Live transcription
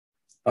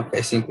Okay,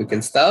 I think we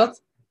can start.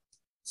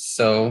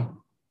 So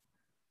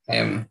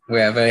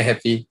we are very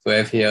happy to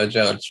have here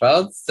Gerald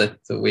Schwarz that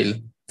will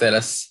tell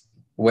us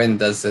when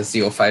does the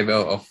zero fiber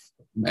of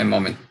the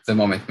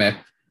moment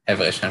map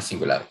have rational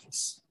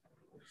singularities.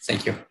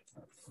 Thank you.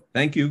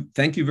 Thank you.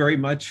 Thank you very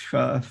much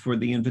for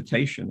the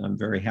invitation. I'm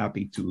very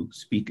happy to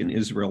speak in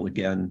Israel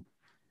again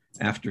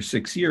after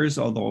 6 years,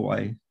 although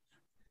I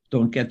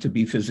don't get to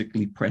be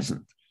physically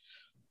present.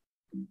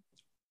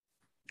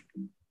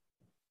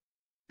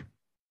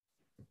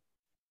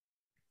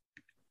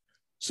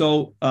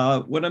 So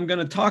what I'm going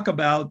to talk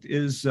about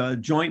is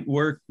joint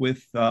work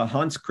with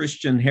Hans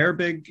Christian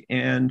Herbig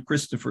and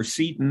Christopher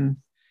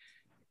Seaton.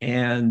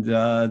 And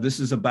this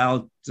is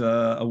about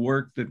a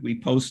work that we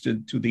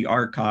posted to the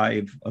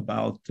archive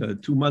about 2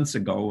 months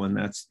ago, and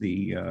that's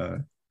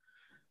the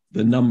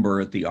number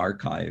at the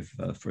archive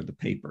for the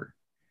paper.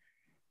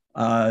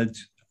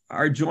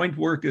 Our joint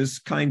work is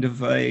kind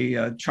of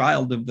a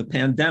child of the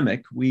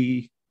pandemic.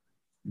 We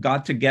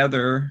got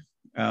together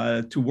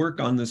to work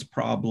on this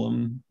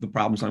problem, the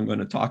problems I'm going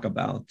to talk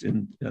about,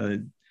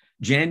 in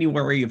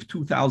January of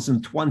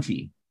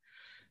 2020.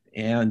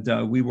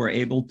 And we were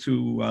able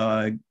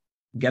to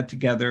get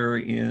together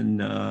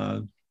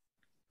in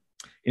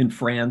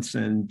France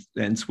and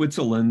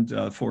Switzerland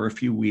for a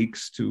few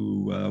weeks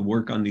to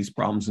work on these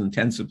problems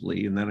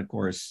intensively. And then, of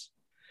course,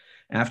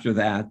 after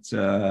that,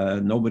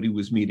 nobody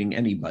was meeting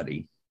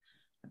anybody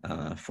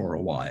for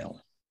a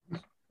while.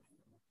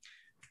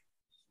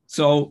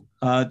 So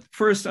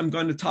first, I'm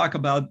going to talk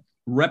about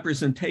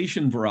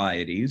representation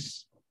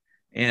varieties,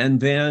 and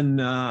then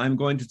I'm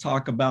going to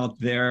talk about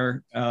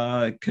their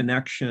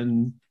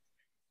connection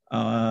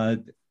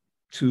to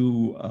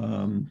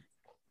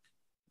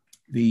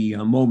the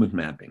moment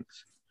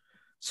mappings.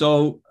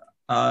 So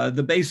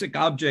the basic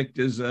object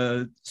is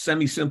a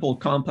semi-simple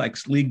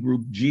complex Lie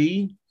group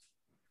G.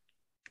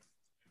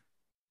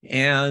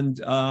 And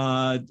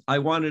I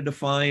wanted to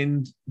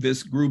find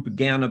this group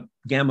gamma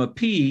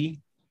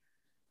P,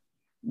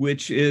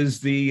 which is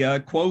the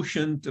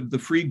quotient of the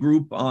free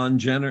group on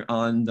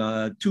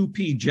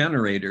 2P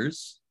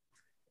generators,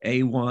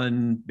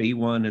 A1,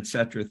 B1, et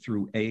cetera,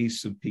 through A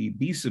sub P,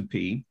 B sub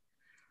P,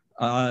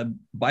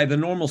 by the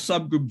normal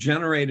subgroup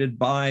generated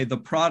by the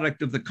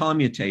product of the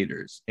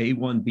commutators,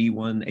 A1,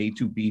 B1,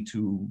 A2,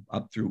 B2,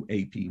 up through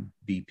AP,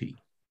 BP.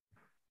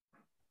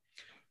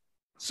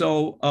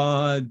 So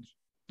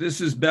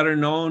this is better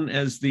known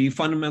as the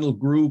fundamental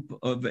group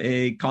of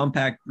a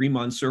compact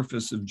Riemann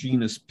surface of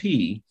genus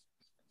P.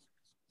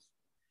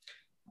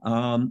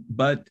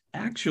 But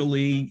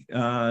actually,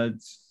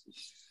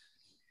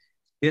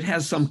 it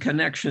has some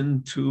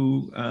connection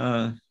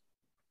to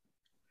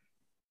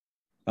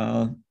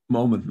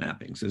moment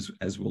mappings,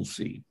 as we'll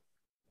see.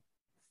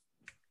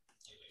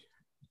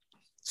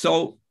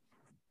 So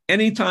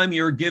anytime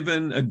you're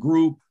given a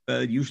group,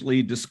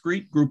 usually a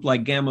discrete group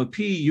like gamma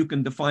P, you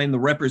can define the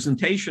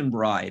representation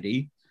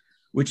variety,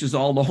 which is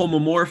all the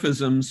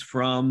homomorphisms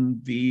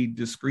from the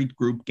discrete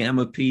group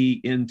gamma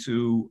P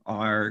into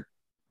our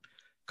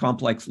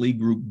complex Lie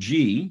group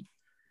G,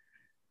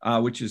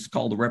 which is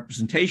called the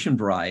representation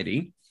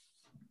variety.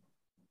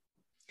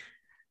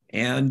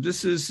 And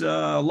this is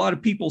a lot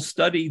of people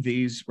study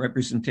these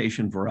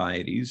representation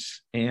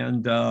varieties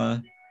and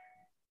their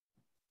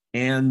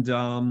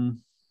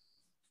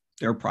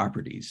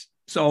properties.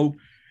 So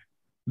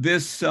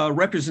this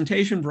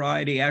representation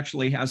variety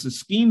actually has a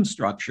scheme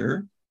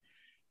structure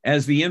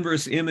as the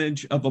inverse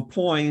image of a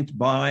point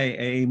by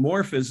a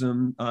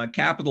morphism,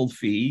 capital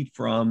phi,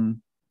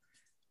 from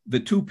the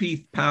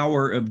 2p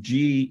power of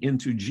G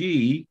into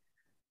G,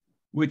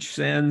 which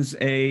sends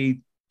a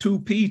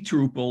 2p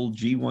tuple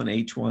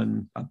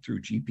G1H1 up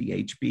through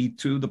GPHB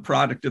to the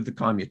product of the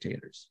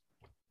commutators.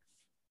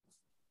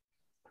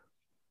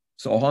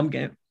 So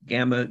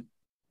gamma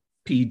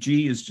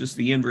PG is just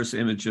the inverse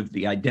image of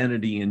the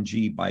identity in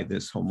G by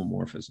this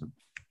homomorphism.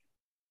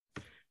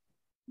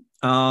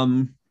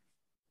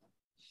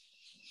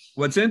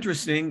 What's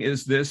interesting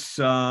is this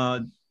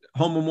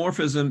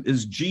homomorphism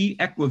is G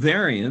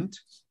equivariant,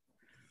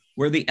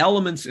 where the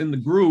elements in the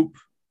group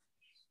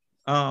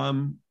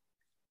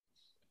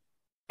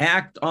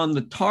act on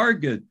the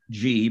target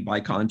G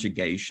by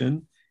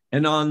conjugation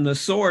and on the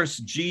source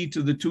G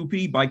to the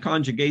 2p by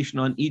conjugation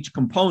on each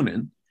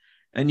component.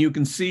 And you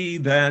can see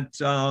that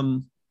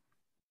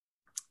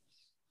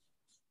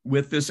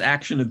with this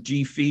action of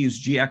G phi is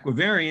G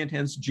equivariant,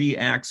 hence G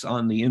acts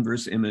on the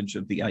inverse image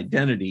of the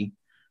identity,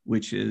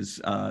 which is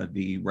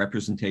the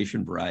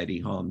representation variety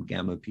Hom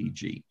gamma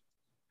PG.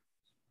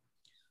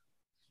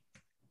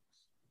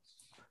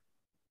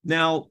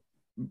 Now,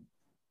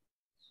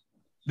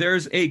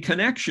 there's a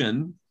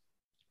connection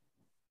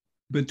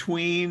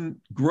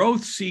between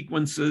growth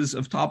sequences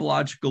of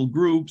topological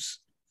groups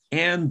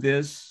and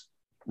this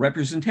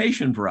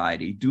representation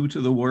variety due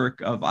to the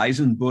work of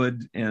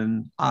Eisenbud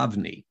and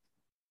Avni.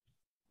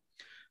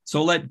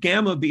 So let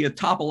gamma be a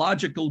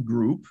topological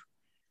group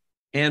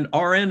and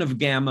Rn of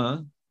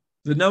gamma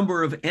the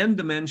number of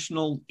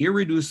n-dimensional,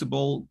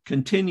 irreducible,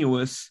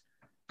 continuous,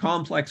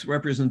 complex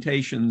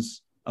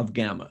representations of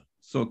gamma.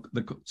 so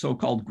the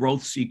so-called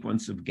growth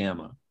sequence of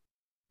gamma.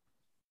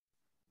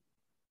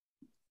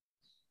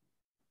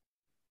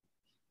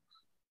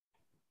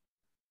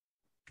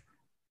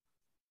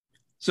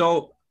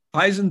 So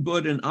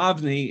Eisenbud and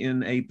Avni,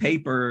 in a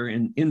paper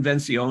in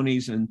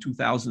Invenciones in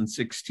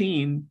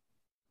 2016,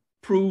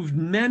 proved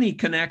many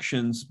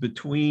connections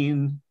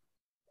between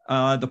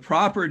the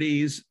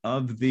properties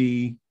of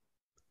the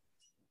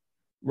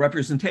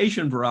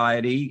representation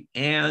variety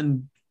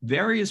and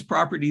various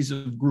properties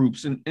of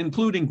groups,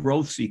 including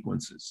growth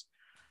sequences.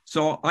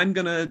 So I'm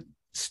going to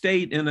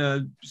state in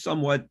a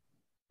somewhat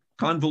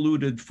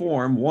convoluted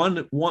form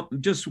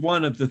just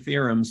one of the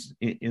theorems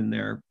in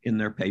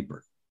their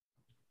paper.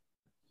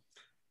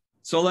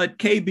 So let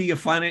K be a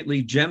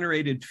finitely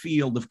generated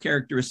field of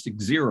characteristic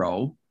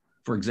 0,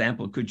 for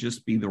example, it could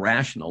just be the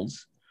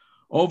rationals,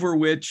 over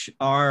which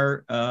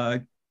our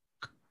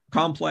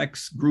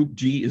complex group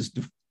G is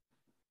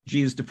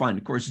defined.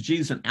 Of course, G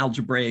is an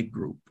algebraic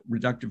group.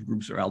 Reductive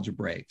groups are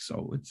algebraic,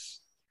 so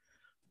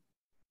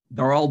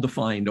they're all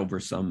defined over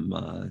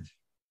some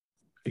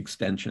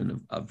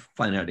extension of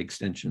finite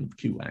extension of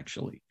Q,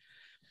 actually.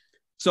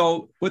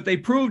 So what they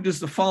proved is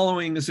the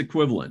following is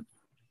equivalent.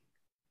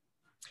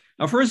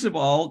 Now, first of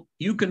all,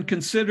 you can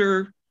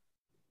consider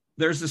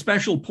there's a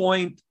special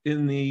point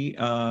in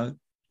the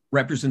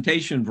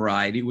representation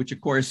variety, which of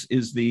course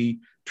is the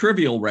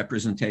trivial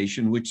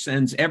representation, which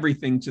sends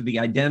everything to the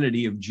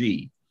identity of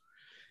G.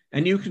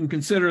 And you can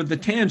consider the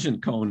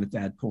tangent cone at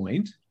that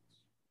point.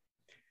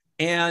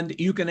 And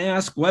you can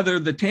ask whether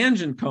the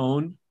tangent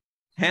cone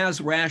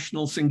has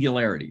rational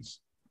singularities.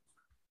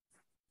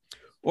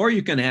 Or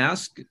you can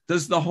ask,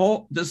 does the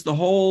whole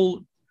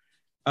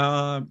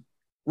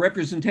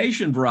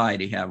representation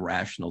variety have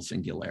rational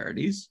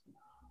singularities?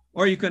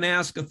 Or you can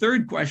ask a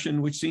third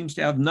question, which seems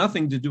to have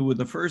nothing to do with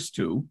the first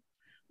two,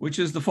 which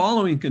is the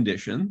following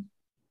condition.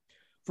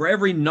 For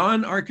every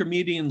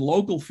non-Archimedean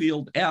local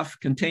field F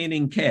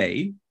containing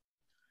K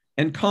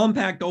and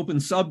compact open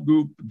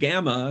subgroup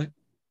gamma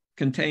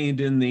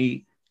contained in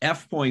the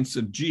F points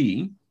of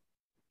G,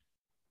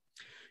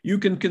 you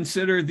can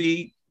consider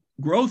the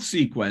growth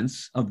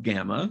sequence of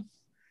gamma,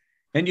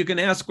 and you can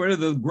ask whether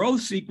the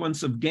growth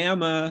sequence of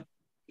gamma,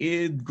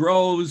 it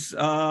grows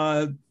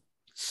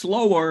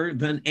slower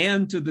than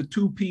n to the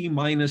 2p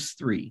minus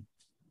 3.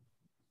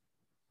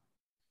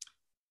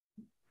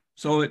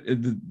 So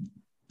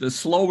the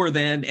slower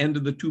than n to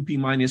the 2p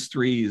minus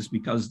 3 is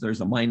because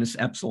there's a minus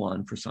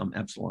epsilon for some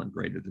epsilon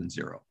greater than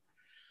 0.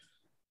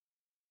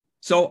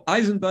 So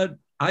Eisenbud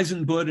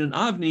and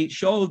Avni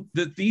showed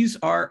that these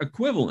are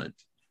equivalent.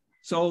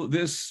 So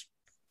this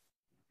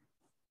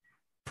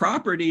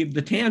property of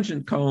the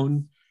tangent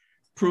cone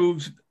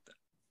proves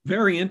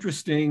very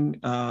interesting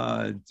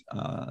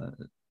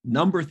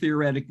number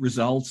theoretic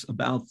results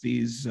about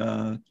these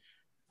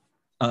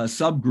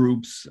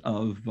subgroups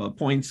of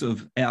points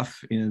of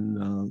F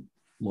in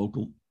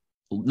local,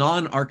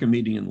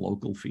 non-Archimedean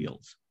local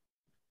fields.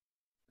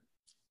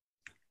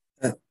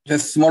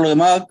 Just a small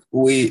remark,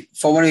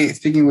 formally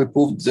speaking, we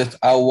proved that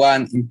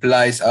R1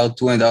 implies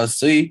R2 and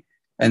R3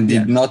 and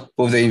did not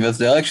prove the inverse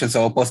direction.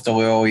 So a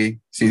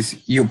posteriori, since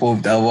you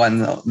proved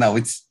R1, now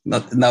it's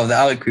not, now they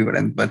are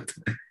equivalent, but.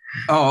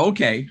 Oh,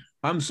 okay.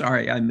 I'm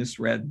sorry, I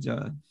misread.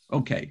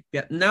 Okay,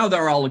 yeah, now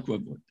they're all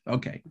equivalent.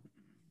 Okay.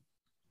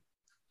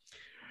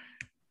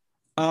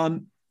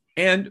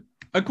 And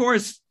of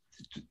course,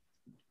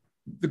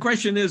 the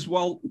question is,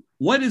 well,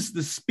 what is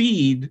the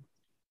speed?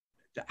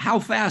 How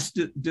fast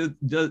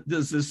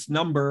does this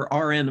number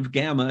Rn of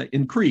gamma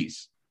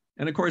increase?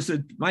 And of course,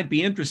 it might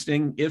be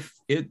interesting if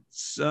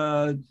it's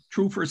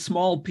true for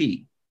small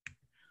p.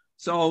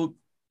 So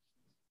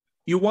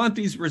you want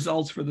these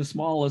results for the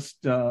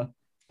smallest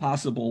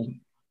possible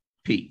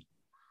p.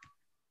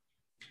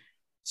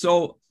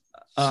 So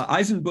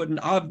Eisenbud and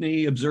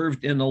Avni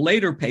observed in a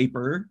later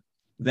paper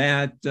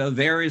that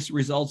various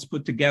results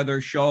put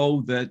together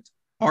show that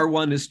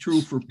R1 is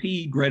true for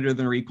p greater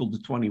than or equal to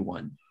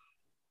 21,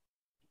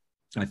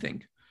 I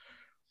think.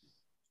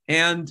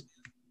 And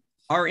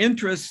our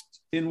interest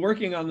in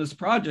working on this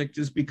project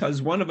is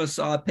because one of us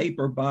saw a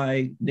paper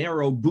by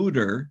Nero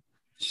Buder,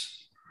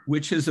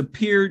 which has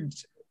appeared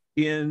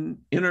in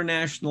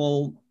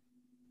International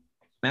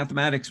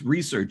Mathematics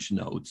Research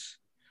Notes,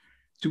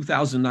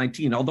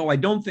 2019, although I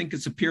don't think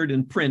it's appeared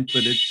in print,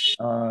 but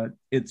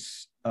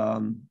it's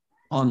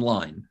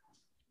online,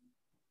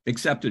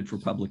 accepted for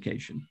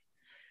publication.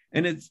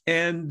 And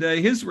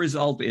his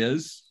result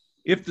is,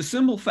 if the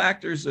symbol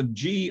factors of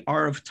G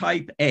are of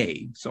type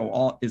A,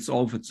 so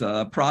if it's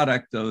a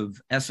product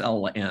of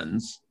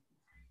SLNs,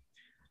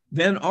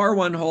 then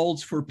R1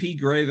 holds for P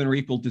greater than or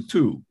equal to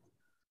 2.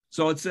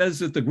 So it says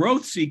that the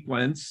growth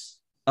sequence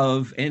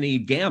of any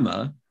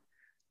gamma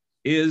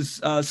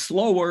is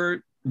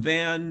slower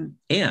than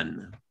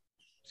N.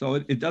 So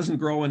it doesn't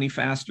grow any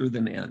faster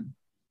than N.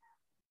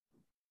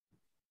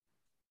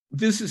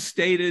 This is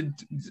stated,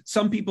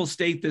 some people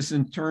state this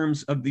in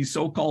terms of the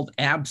so-called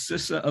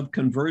abscissa of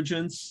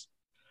convergence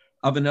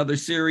of another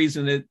series,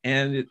 and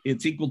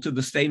it's equal to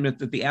the statement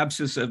that the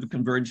abscissa of a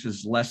convergence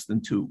is less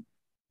than 2.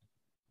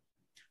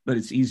 but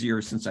it's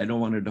easier since I don't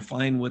want to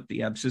define what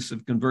the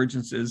abscisive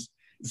convergence is.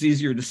 It's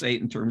easier to say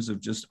it in terms of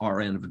just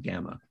Rn of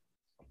gamma.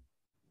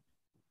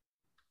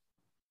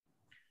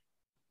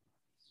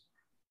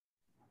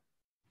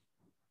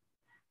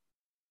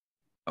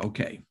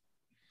 Okay.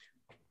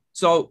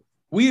 So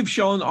we have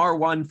shown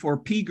R1 for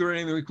p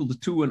greater than or equal to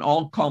 2 in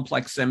all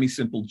complex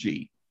semisimple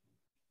G.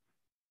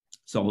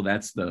 So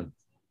that's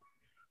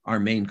our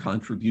main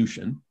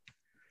contribution.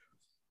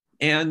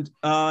 And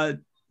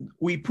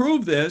we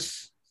prove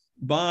this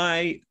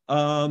by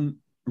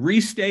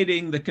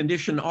restating the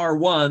condition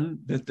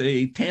R1 that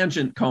the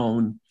tangent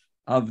cone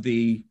of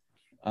the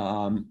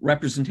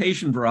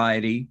representation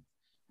variety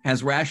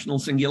has rational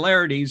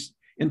singularities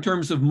in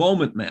terms of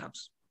moment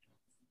maps.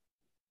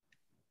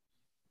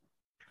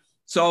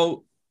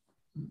 So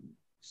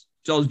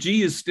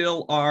G is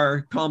still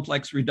our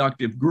complex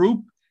reductive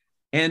group,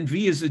 and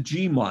V is a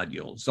G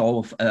module.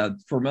 So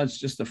for us,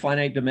 just a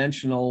finite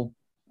dimensional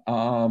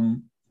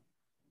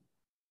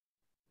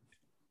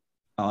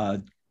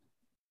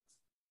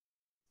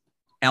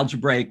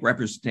algebraic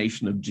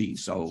representation of G.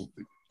 So,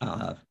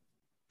 and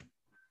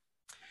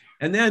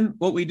then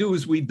what we do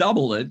is we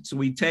double it. So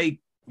we take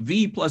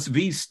V plus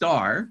V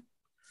star.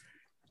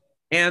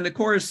 And of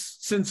course,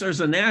 since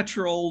there's a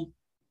natural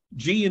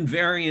G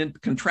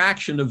invariant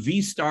contraction of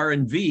V star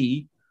and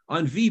V,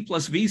 on V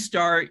plus V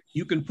star,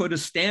 you can put a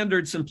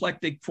standard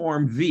symplectic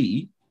form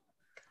V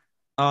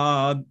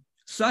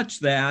such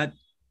that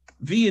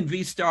V and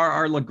V star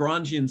are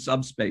Lagrangian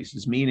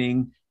subspaces,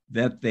 meaning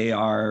that they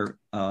are,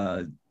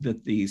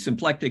 that the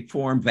symplectic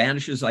form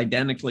vanishes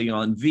identically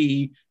on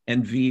V,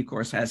 and V, of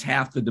course, has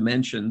half the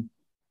dimension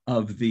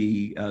of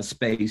the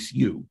space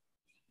U.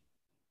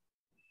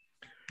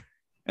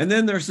 And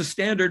then there's a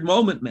standard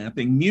moment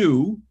mapping,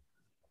 mu,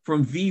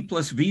 from V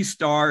plus V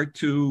star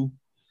to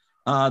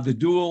the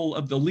dual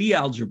of the Lie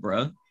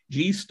algebra,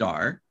 G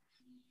star,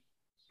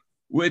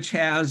 which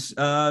has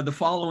the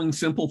following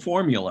simple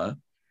formula.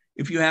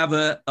 If you have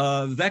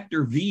a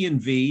vector V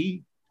and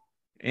V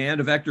and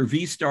a vector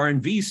V star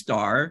and V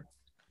star,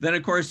 then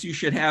of course you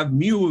should have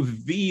mu of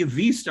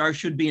V star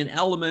should be an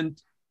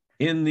element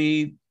in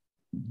the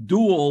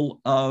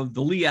dual of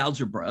the Lie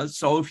algebra.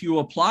 So if you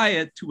apply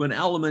it to an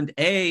element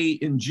A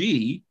in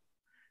G,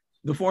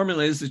 the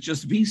formula is it's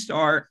just V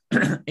star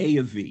A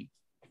of V.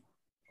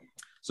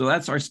 So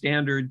that's our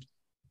standard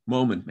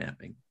moment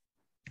mapping.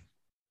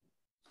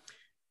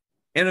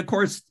 And of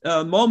course,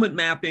 moment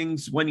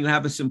mappings, when you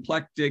have a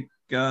symplectic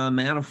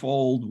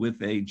manifold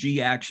with a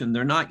G action,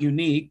 they're not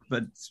unique,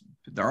 but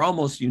they're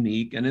almost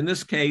unique. And in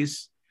this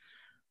case,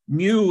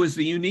 mu is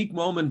the unique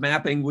moment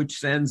mapping which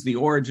sends the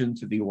origin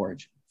to the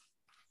origin.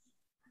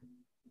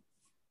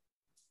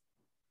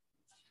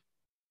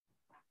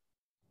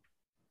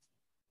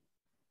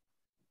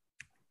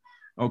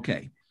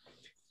 Okay.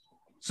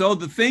 So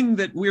the thing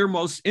that we're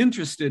most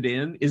interested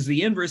in is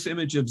the inverse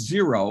image of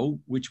 0,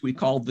 which we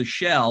call the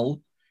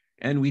shell,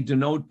 and we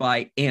denote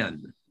by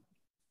n.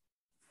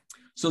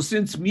 So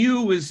since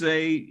mu is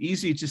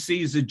easy to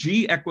see, is a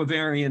G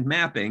equivariant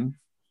mapping,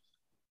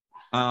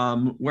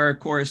 where of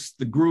course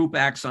the group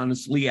acts on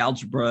its Lie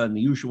algebra in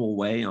the usual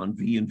way on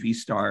V and V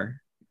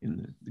star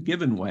in the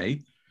given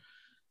way.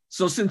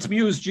 So since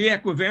mu is G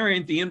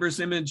equivariant, the inverse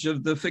image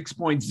of the fixed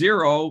point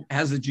 0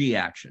 has a G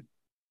action.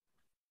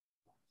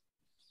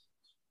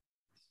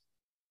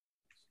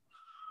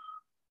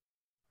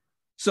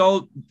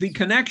 So the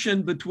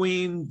connection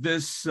between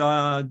this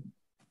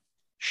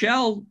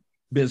shell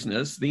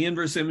business, the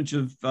inverse image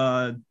of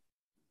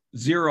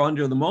 0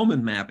 under the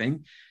moment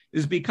mapping,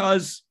 is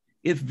because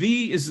if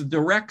V is the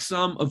direct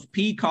sum of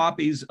P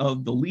copies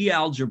of the Lie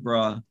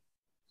algebra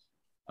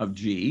of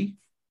G,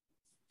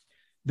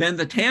 then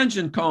the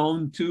tangent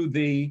cone to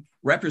the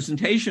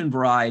representation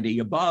variety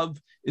above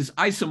is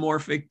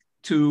isomorphic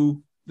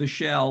to the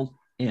shell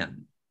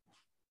N.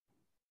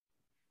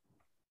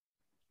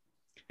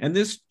 And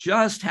this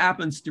just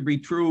happens to be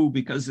true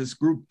because this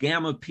group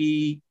gamma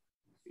P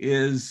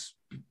is,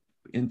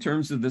 in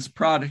terms of this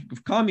product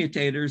of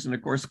commutators, and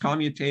of course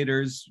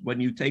commutators, when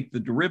you take the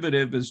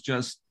derivative, is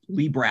just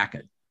Lie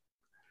bracket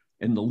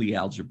in the Lie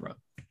algebra.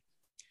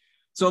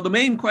 So the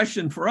main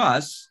question for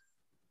us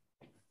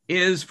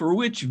is, for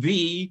which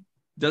V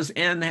does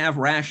N have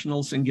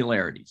rational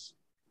singularities?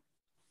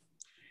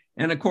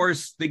 And of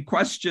course, the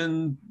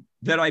question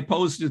that I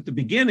posed at the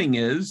beginning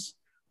is,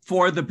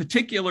 for the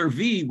particular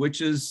V, which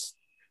is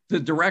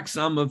the direct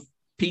sum of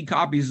P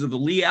copies of the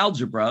Lie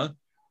algebra,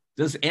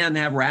 does N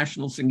have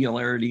rational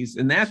singularities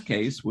in that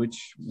case,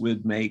 which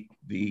would make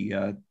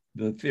the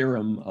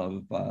theorem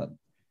of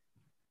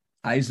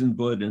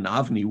Eisenbud and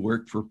Avni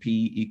work for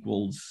P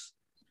equals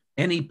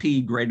any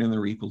P greater than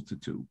or equal to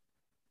 2.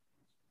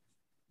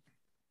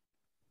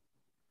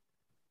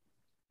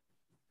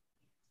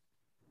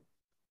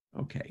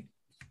 Okay.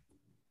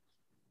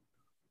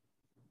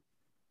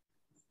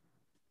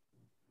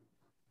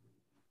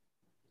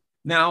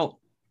 Now,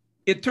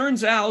 it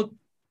turns out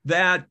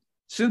that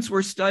since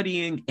we're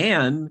studying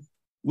N,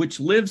 which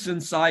lives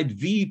inside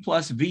V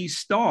plus V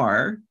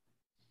star,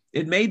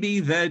 it may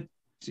be that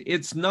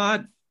it's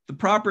not the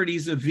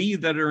properties of V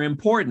that are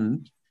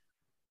important,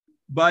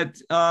 but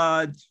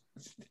I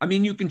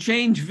mean, you can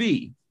change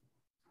V.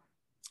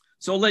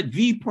 So let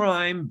V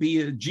prime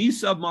be a G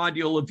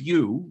submodule of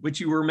U,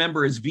 which you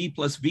remember is V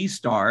plus V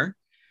star,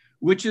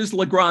 which is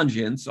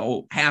Lagrangian,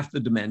 so half the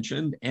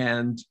dimension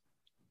and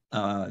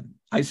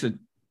isotropic.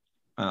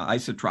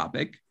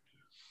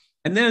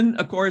 And then,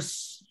 of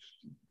course,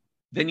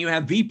 then you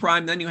have V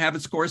prime, then you have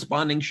its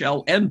corresponding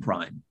shell N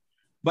prime.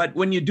 But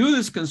when you do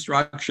this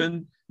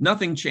construction,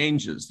 nothing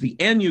changes. The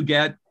N you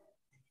get,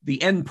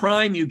 the N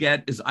prime you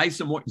get is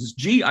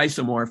G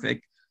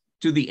isomorphic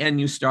to the N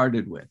you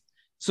started with.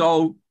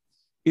 So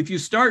if you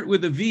start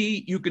with a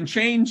V, you can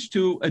change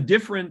to a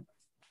different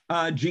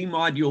G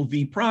module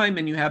V prime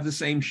and you have the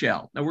same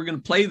shell. Now we're going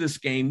to play this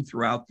game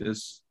throughout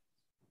this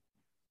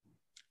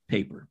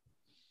paper.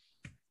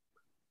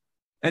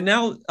 And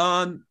now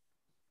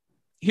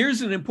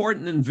here's an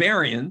important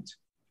invariant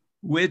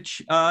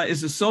which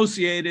is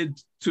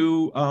associated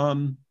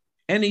to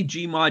any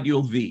G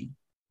module V.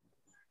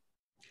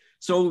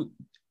 So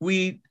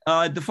we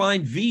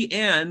define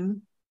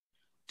Vn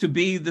to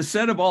be the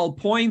set of all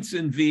points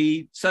in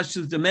V such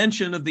that the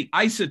dimension of the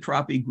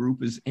isotropy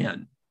group is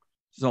n.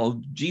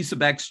 So G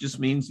sub x just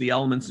means the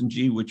elements in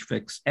G which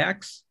fix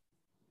x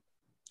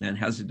and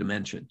has a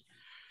dimension.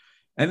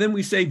 And then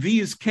we say V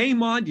is k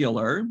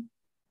modular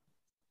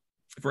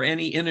for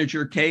any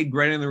integer k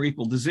greater than or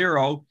equal to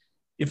 0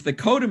 if the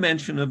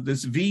codimension of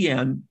this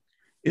Vn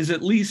is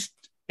at least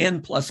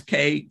n plus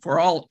k for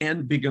all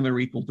n bigger than or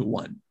equal to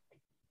 1.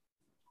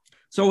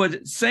 So what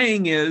it's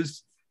saying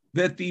is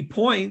that the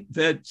point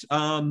that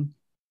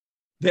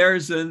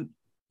there's an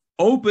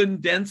open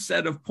dense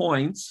set of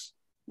points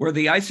where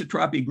the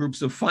isotropy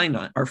groups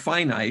are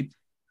finite,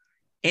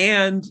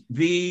 and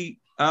the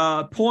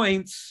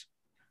points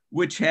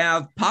which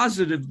have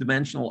positive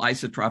dimensional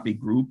isotropy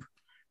group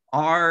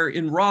are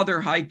in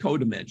rather high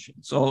codimension.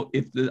 So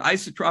if the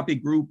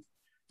isotropy group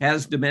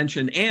has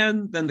dimension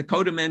n, then the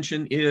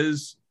codimension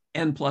is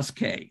n plus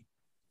k.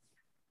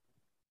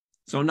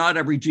 So not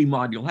every G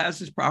module has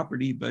this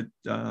property, but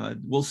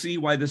we'll see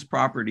why this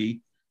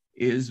property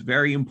is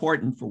very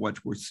important for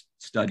what we're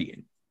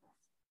studying.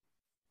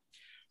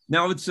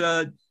 Now it's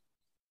a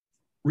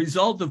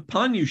result of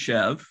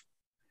Panyushev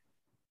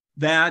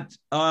that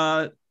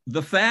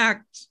the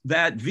fact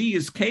that V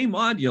is k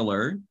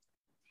modular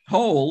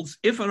holds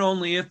if and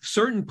only if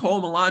certain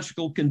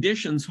cohomological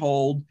conditions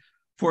hold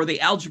for the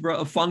algebra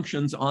of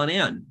functions on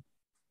n.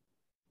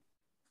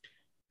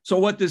 So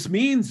what this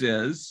means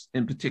is,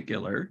 in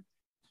particular,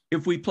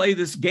 if we play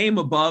this game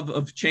above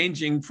of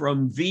changing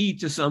from V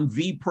to some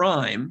V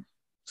prime,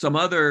 some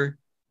other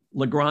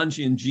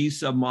Lagrangian G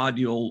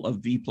submodule of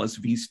V plus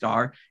V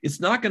star, it's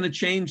not going to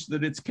change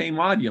that it's k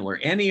modular.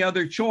 Any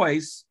other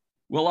choice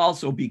will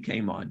also be k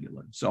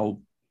modular.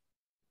 So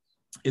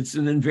it's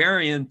an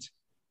invariant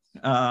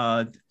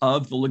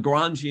of the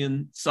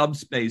Lagrangian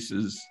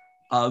subspaces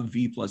of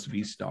V plus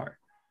V star.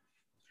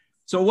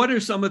 So what are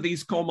some of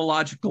these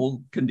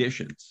cohomological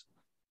conditions?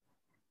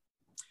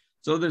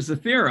 So there's a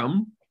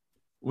theorem,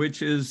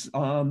 which is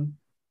the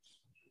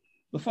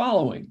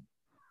following.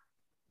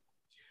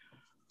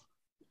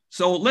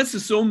 So let's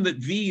assume that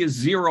V is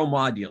zero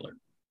modular.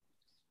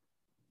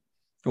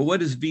 So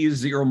what is V is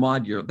zero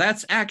modular?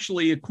 That's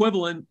actually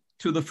equivalent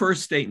to the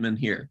first statement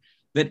here,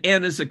 that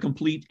n is a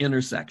complete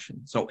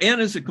intersection. So n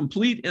is a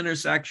complete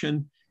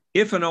intersection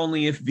if and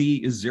only if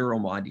V is zero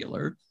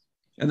modular.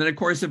 And then of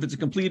course, if it's a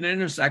complete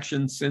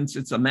intersection, since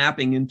it's a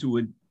mapping into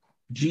a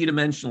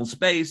G-dimensional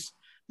space,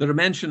 the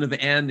dimension of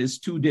n is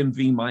 2 dim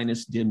V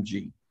minus dim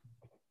G.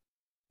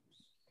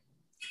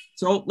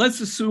 So let's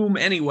assume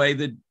anyway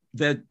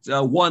that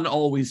one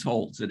always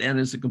holds, that n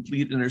is a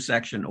complete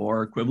intersection,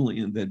 or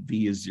equivalent that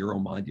V is zero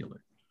modular.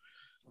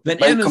 Then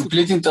by n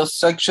complete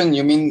intersection,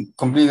 you mean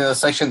complete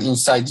intersection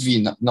inside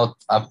V, not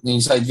up,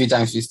 inside V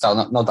times V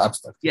star, not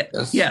abstract.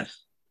 Yeah,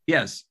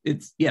 yes,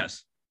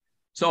 yes.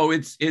 So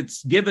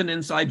it's given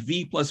inside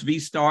V plus V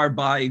star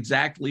by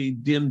exactly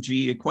dim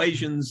G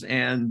equations,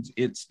 and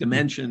its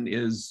dimension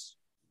is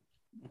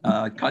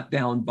cut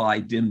down by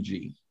dim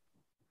G.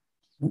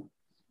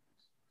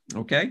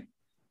 Okay?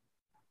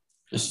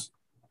 Yes.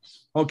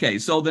 Okay,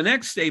 so the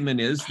next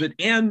statement is that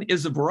n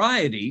is a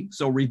variety,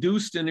 so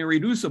reduced and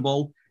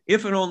irreducible,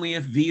 if and only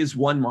if V is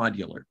one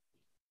modular.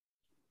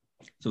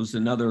 So it's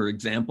another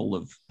example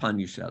of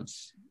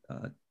Panyushev's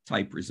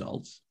type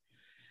results.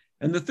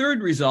 And the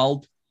third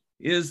result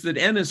is that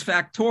n is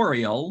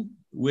factorial,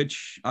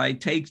 which I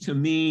take to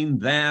mean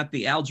that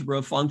the algebra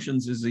of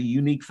functions is a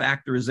unique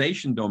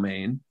factorization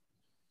domain,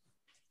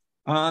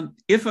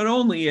 if and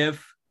only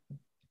if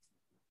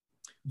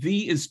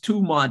V is two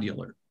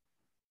modular.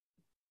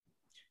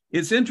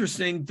 It's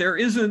interesting, there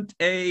isn't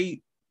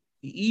a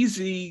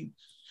easy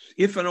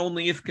if and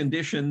only if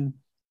condition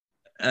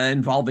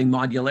involving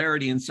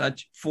modularity and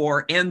such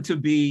for n to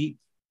be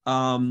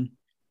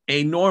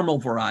a normal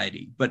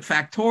variety, but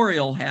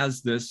factorial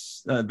has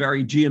this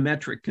very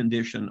geometric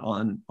condition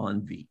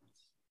on V.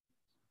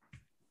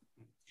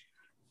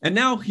 And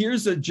now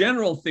here's a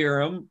general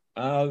theorem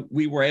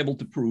we were able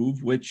to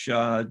prove, which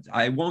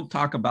I won't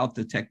talk about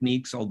the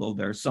techniques, although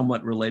they're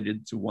somewhat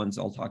related to ones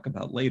I'll talk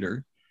about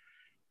later,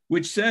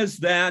 which says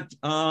that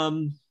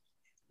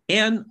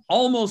N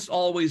almost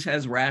always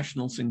has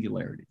rational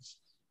singularities.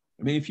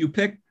 I mean, if you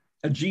pick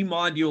a G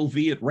module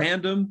V at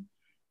random,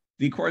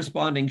 the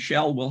corresponding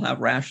shell will have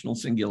rational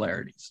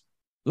singularities.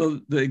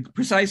 So the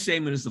precise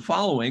statement is the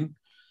following.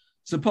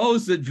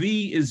 Suppose that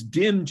V is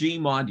dim G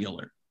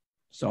modular.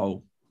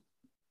 So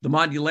the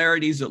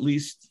modularity is at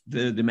least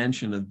the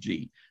dimension of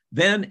G.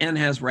 Then N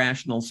has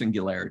rational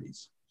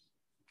singularities.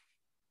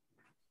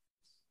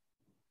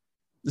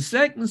 The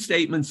second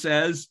statement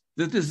says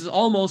that this is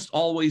almost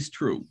always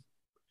true.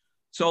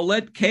 So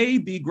let K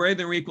be greater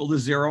than or equal to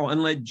 0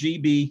 and let G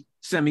be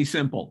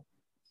semi-simple.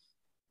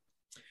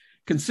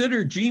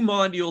 Consider G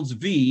modules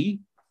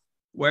V,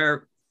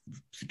 where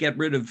to get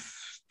rid of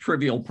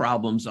trivial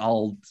problems,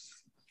 I'll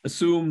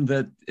assume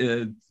that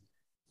the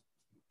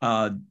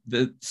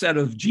set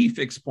of G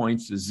fixed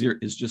points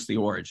is just the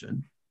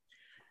origin.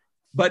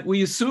 But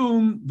we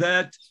assume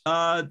that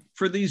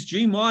for these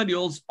G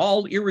modules,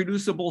 all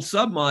irreducible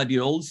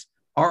submodules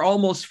are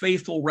almost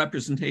faithful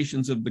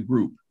representations of the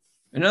group.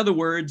 In other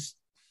words,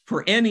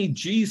 for any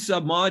G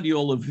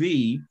submodule of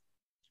V,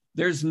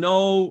 there's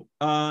no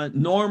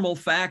normal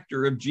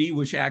factor of G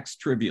which acts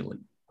trivially.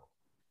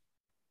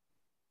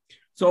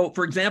 So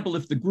for example,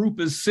 if the group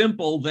is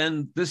simple,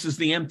 then this is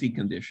the empty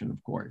condition,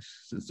 of course,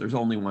 since there's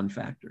only one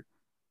factor.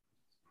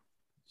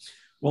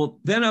 Well,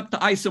 then up to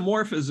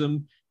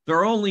isomorphism, there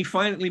are only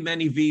finitely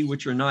many V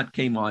which are not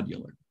K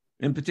modular.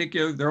 In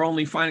particular, there are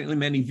only finitely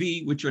many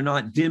V which are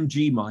not dim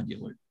G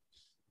modular.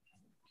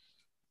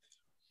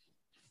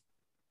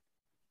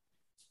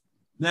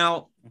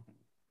 Now,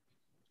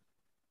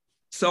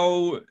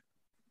 so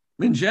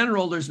in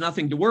general, there's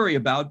nothing to worry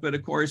about, but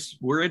of course,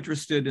 we're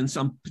interested in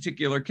some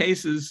particular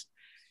cases.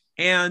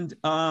 And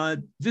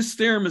this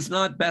theorem is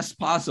not best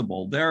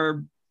possible. There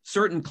are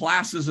certain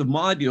classes of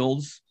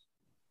modules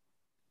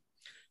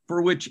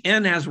for which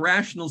N has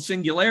rational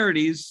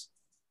singularities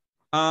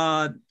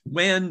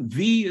when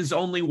V is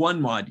only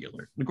one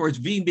modular. And of course,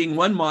 V being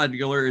one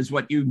modular is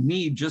what you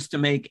need just to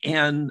make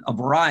N a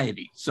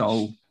variety.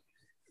 So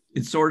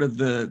it's sort of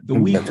the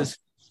weakest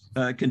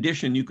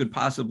condition you could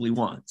possibly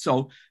want.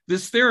 So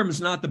this theorem is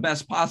not the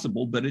best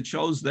possible, but it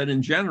shows that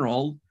in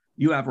general,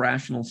 you have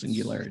rational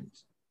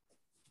singularities.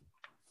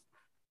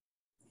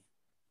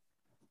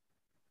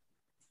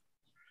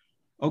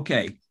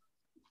 Okay,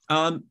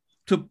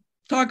 to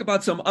talk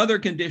about some other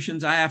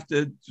conditions, I have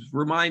to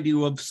remind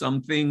you of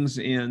some things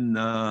in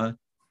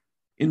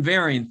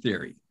invariant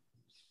theory.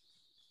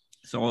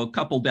 So a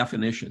couple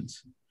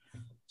definitions.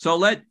 So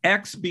let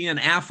X be an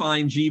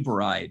affine G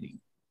variety.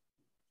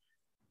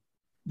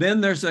 Then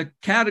there's a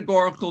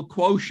categorical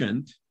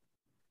quotient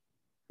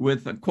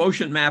with a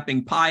quotient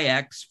mapping pi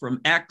X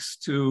from X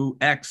to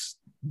X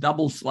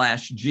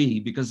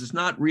 /G, because it's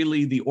not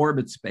really the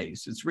orbit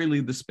space. It's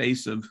really the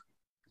space of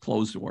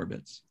closed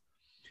orbits.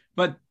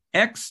 But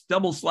X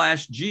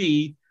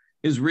 /G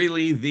is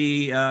really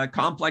the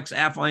complex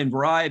affine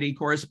variety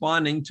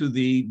corresponding to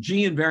the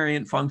G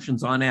invariant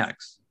functions on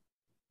X.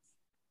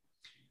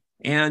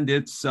 And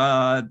it's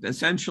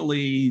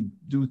essentially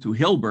due to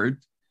Hilbert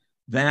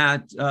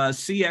that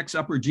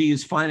CX_G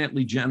is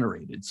finitely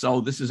generated. So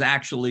this is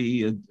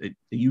actually a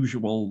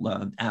usual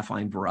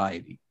affine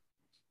variety.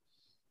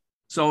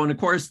 So, and of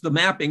course, the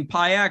mapping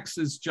pi X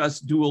is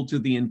just dual to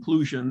the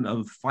inclusion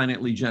of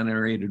finitely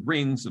generated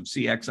rings of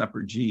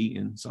CX_G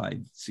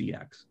inside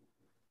CX.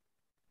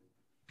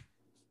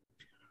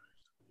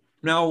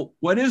 Now,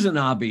 what isn't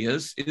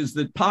obvious is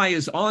that pi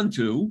is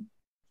onto,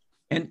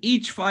 and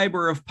each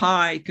fiber of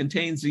pi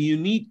contains a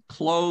unique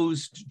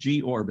closed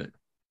G orbit.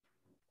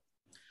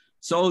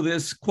 So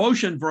this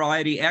quotient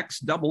variety X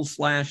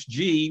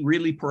 /G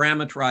really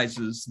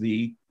parameterizes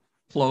the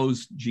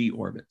closed G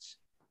orbits.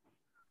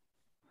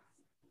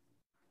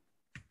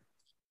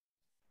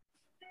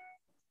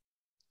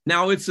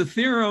 Now, it's a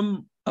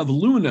theorem of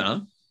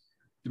Luna,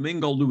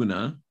 Domingo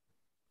Luna,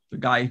 the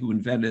guy who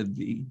invented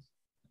the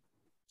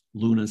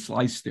Luna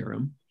slice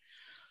theorem,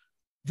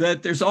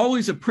 that there's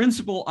always a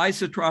principal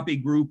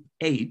isotropy group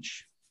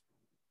H,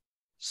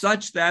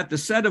 such that the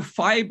set of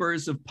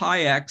fibers of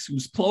pi X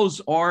whose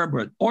closed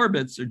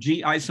orbits are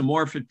G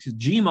isomorphic to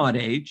G mod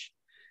H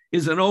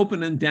is an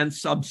open and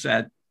dense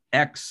subset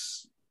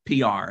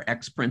XPR,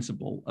 X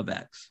principal of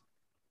X.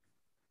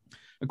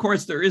 Of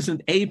course, there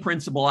isn't a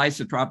principal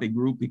isotropy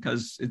group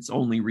because it's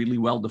only really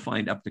well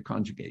defined up to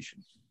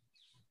conjugation.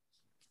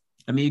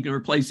 I mean, you can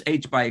replace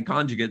H by a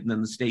conjugate and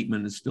then the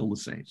statement is still the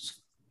same.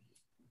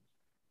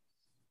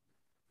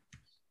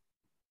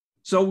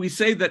 So we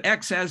say that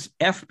X has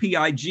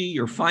FPIG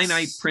or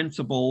finite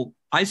principal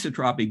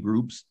isotropy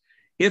groups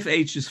if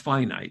H is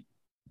finite.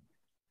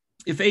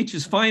 If H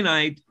is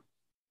finite,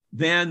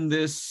 then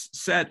this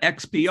set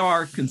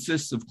XPR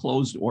consists of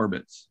closed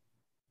orbits.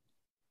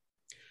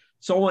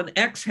 So when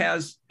X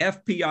has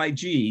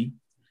FPIG,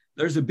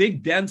 there's a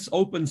big dense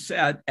open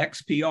set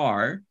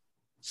XPR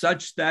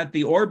such that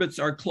the orbits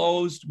are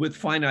closed with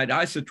finite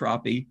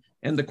isotropy,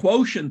 And the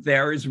quotient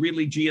there is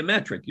really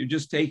geometric. You're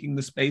just taking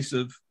the space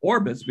of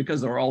orbits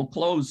because they're all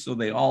closed, so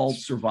they all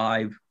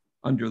survive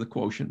under the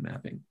quotient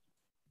mapping.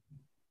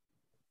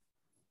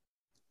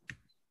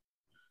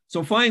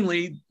 So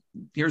finally,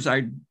 here's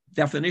our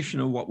definition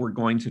of what we're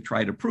going to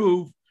try to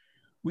prove.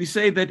 We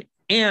say that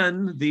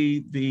n,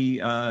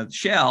 the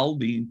shell,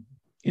 the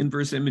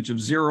inverse image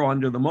of 0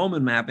 under the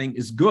moment mapping,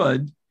 is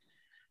good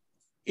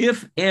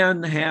if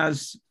n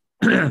has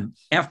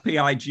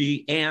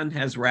FPIG and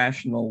has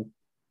rational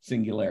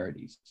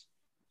singularities.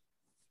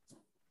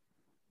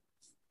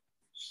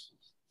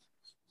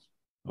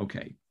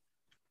 Okay.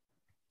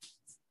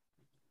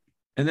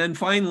 And then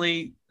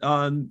finally,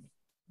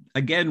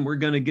 again, we're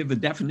going to give a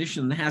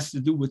definition that has to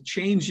do with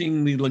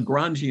changing the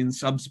Lagrangian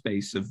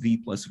subspace of V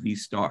plus V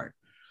star.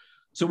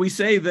 So we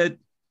say that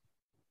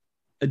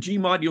a G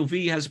module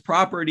V has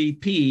property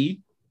P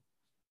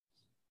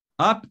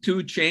up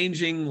to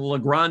changing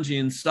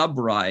Lagrangian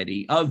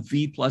subvariety of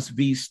V plus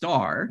V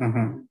star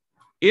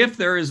if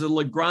there is a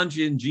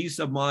Lagrangian G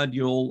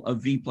submodule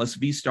of V plus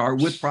V star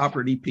with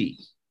property P.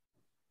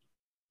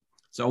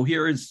 So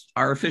here is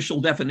our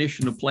official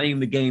definition of playing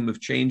the game of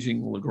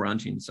changing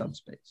Lagrangian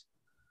subspace.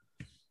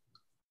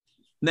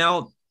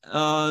 Now,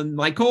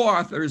 my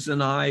co-authors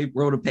and I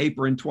wrote a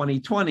paper in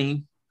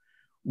 2020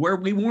 where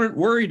we weren't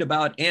worried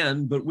about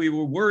n, but we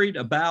were worried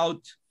about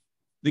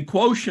the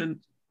quotient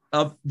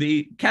of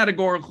the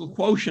categorical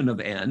quotient of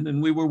n,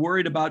 and we were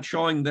worried about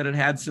showing that it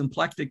had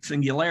symplectic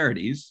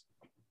singularities.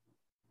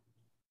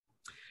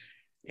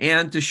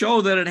 And to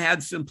show that it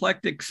had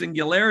symplectic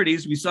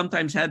singularities, we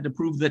sometimes had to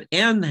prove that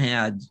n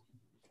had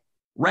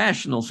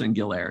rational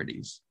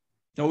singularities.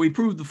 So we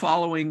proved the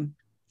following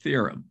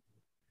theorem.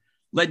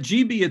 Let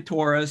G be a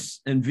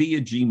torus and V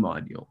a G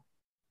module.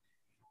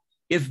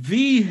 If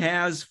V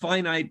has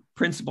finite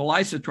principal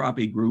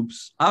isotropy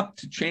groups up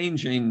to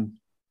changing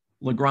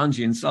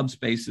Lagrangian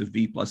subspace of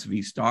V plus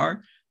V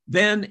star,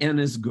 then n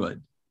is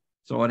good.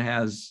 So it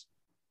has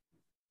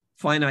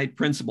finite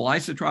principal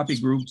isotropy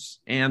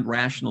groups and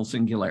rational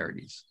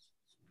singularities.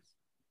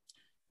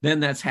 Then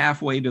that's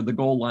halfway to the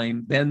goal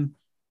line. Then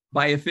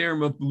by a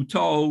theorem of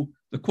Buteau,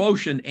 the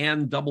quotient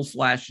n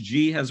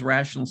 /G has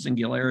rational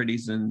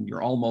singularities, and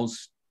you're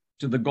almost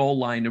to the goal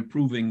line of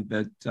proving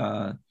that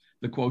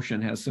the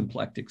quotient has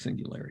symplectic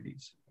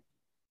singularities.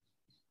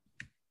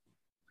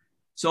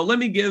 So let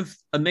me give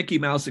a Mickey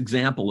Mouse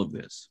example of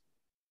this.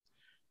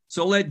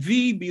 So let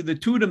V be the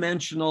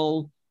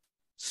two-dimensional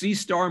C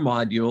star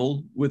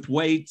module with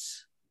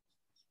weights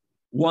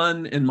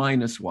 1 and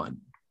 -1.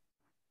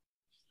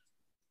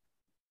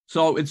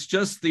 So it's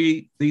just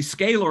the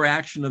scalar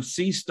action of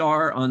C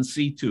star on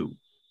C2.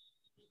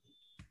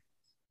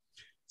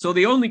 So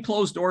the only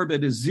closed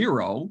orbit is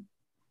 0,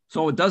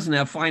 so it doesn't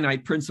have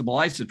finite principal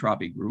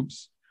isotropy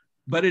groups,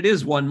 but it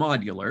is one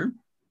modular.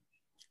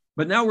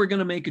 But now we're going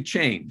to make a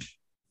change.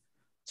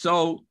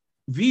 So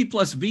V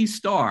plus V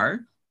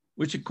star,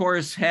 which of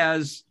course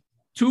has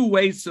two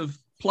weights of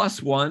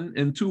 +1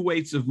 and two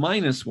weights of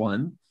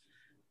 -1,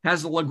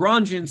 has a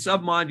Lagrangian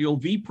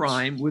submodule V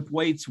prime with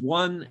weights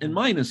 1 and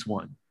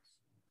 -1.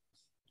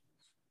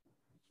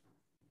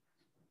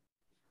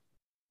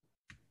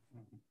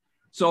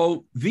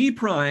 So V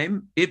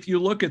prime, if you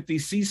look at the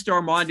C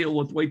star module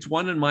with weights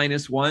 1 and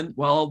 -1,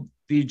 well,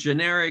 the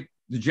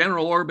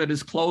general orbit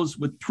is closed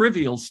with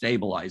trivial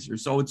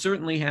stabilizers. So it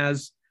certainly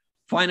has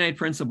finite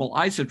principal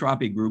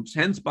isotropy groups,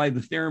 hence by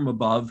the theorem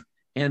above,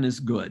 n is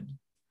good.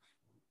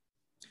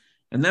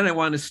 And then I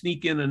want to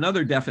sneak in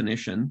another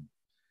definition.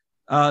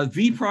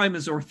 V prime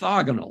is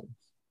orthogonal,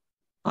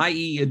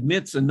 i.e.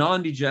 admits a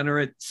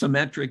non-degenerate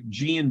symmetric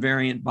G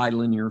invariant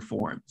bilinear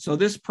form. So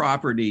this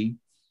property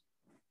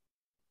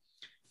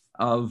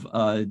of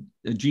a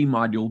G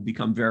module will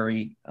become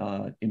very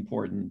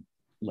important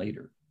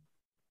later.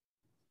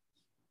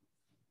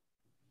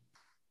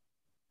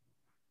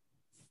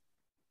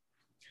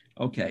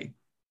 Okay.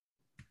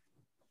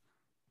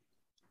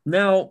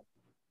 Now,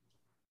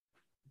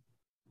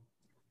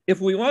 if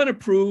we want to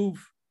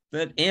prove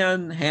that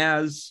n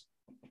has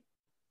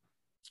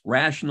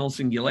rational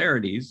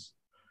singularities,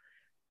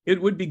 it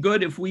would be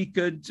good if we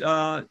could,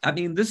 I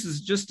mean, this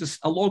is just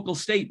a local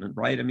statement,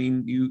 right? I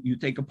mean, you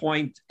take a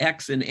point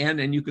x and n,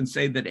 and you can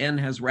say that n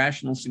has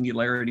rational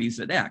singularities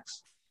at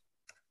x.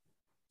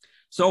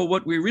 So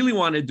what we really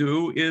want to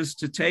do is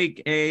to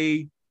take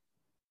a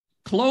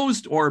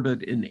closed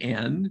orbit in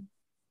n,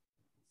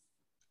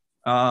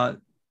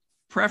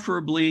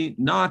 preferably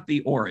not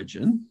the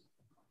origin,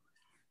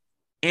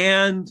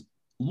 and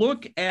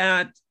look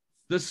at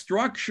the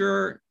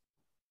structure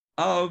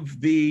of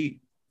the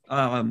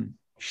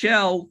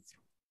shell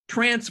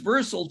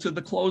transversal to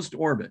the closed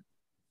orbit.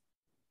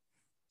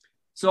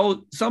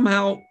 So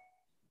somehow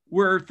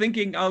we're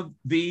thinking of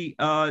the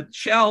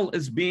shell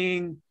as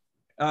being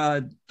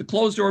the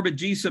closed orbit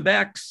G sub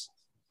x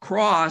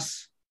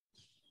cross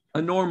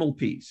a normal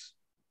piece.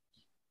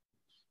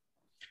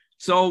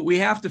 So we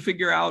have to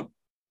figure out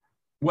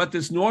what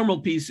this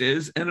normal piece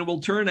is, and it will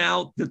turn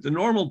out that the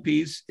normal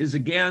piece is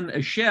again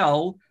a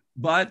shell,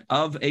 but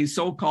of a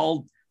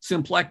so-called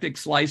symplectic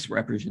slice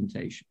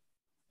representation.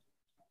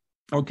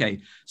 Okay,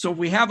 so if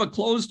we have a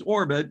closed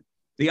orbit,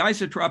 the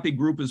isotropy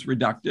group is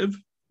reductive.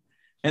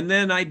 And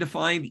then I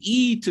define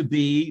E to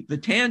be the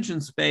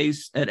tangent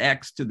space at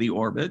X to the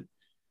orbit.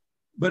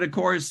 But of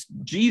course,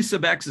 G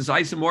sub X is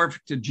isomorphic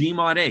to G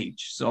mod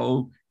H.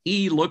 So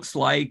E looks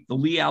like the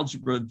Lie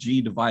algebra of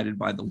G divided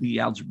by the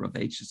Lie algebra of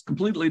H. It's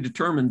completely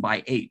determined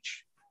by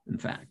H, in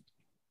fact.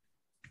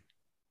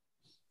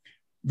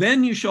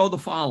 Then you show the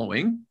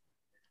following.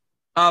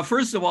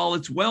 First of all,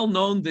 it's well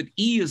known that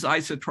E is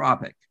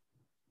isotropic.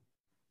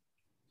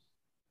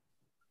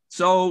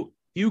 So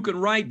you can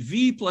write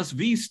V plus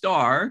V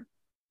star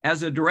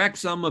as a direct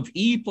sum of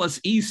E plus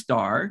E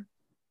star,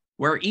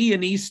 where E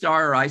and E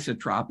star are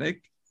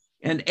isotropic.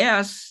 And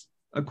S,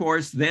 of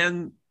course,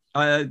 then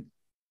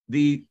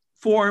the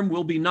form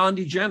will be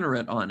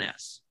non-degenerate on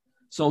S.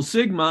 So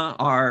sigma,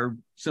 our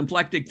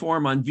symplectic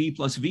form on V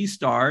plus V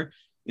star,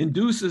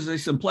 induces a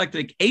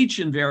symplectic H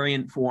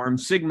invariant form,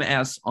 sigma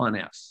S on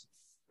S.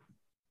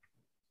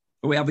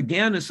 We have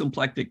again a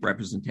symplectic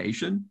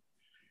representation,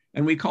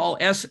 and we call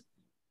S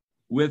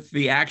with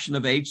the action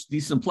of H, the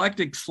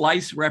symplectic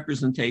slice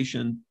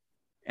representation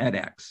at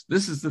X.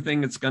 This is the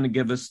thing that's going to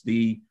give us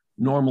the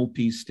normal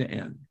piece to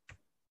N.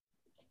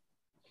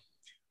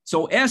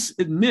 So S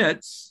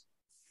admits,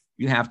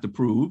 you have to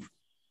prove,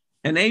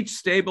 an H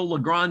stable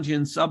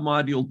Lagrangian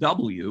submodule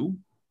W.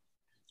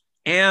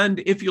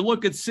 And if you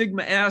look at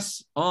sigma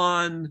S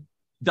on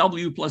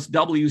W plus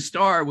W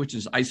star, which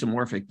is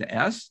isomorphic to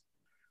S,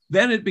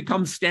 then it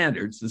becomes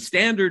standards. The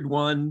standard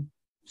one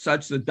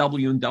such that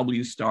W and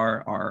W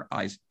star are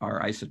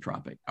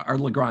isotropic, are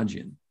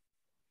Lagrangian.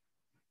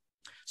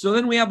 So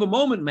then we have a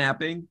moment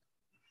mapping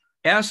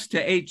S to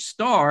H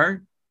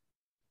star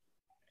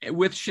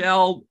with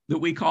shell that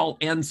we call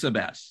N sub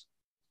S.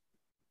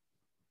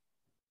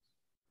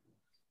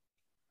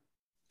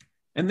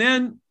 And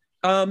then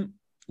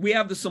we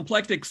have the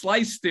symplectic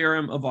slice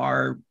theorem of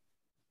our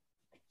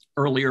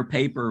earlier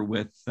paper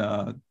with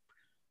Herbig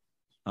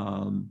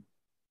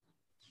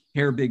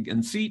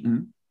and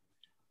Seaton,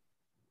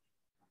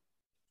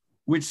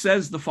 which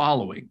says the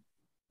following.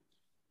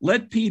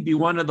 Let P be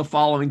one of the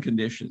following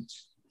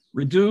conditions: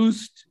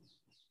 reduced,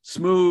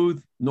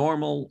 smooth,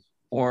 normal,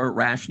 or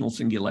rational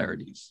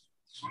singularities.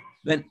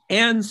 Then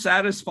N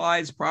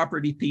satisfies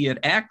property P at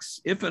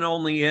X if and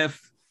only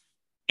if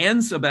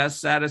N sub S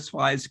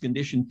satisfies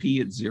condition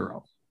P at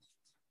 0.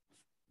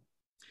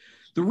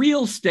 The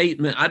real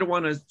statement, I don't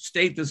want to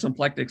state the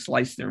symplectic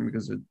slice theorem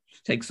because it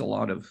takes a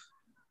lot of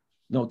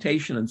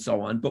notation and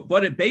so on, but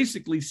what it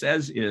basically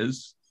says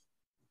is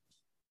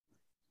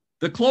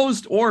the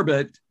closed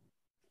orbit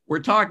we're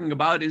talking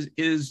about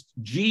is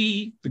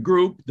G, the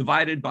group,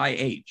 divided by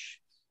H.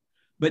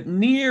 But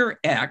near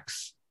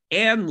X,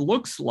 N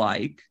looks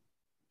like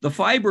the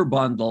fiber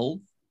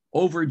bundle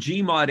over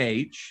G mod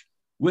H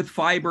with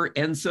fiber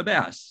N sub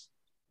S.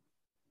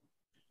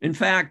 In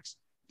fact,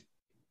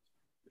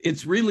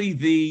 it's really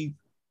the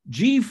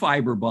G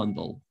fiber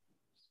bundle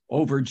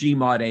over G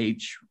mod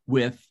H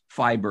with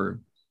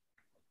fiber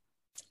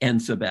N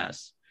sub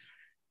S.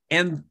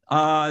 And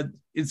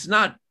it's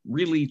not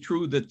really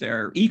true that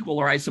they're equal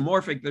or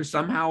isomorphic. There's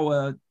somehow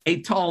a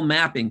étale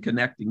mapping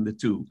connecting the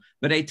two.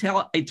 But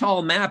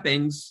étale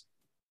mappings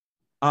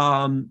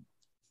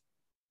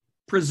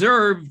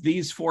preserve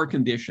these four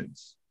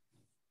conditions.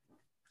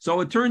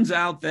 So it turns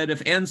out that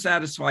if N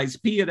satisfies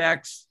P at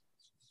X,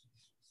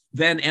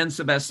 then N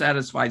sub S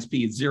satisfies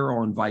P at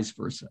 0 and vice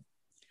versa.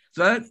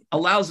 So that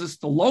allows us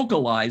to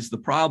localize the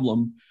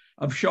problem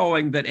of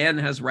showing that N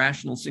has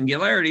rational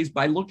singularities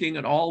by looking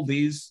at all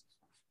these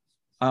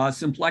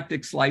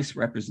symplectic slice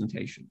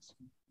representations.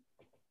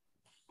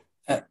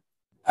 I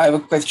have a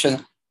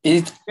question.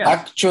 Is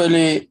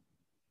it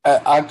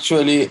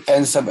actually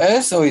N sub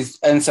S, or is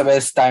N sub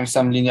S times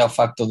some linear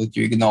factor that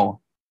you ignore?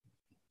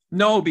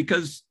 No,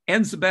 because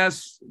N sub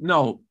S,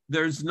 no,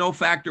 there's no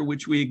factor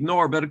which we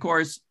ignore. But of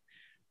course,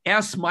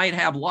 S might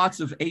have lots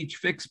of H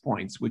fixed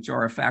points, which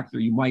are a factor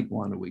you might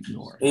want to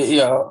ignore.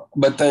 Yeah,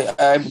 but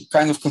I'm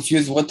kind of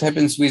confused what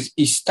happens with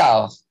E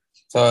star.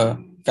 So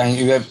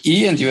you have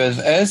E and you have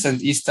S,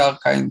 and E star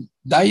kind of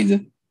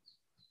died?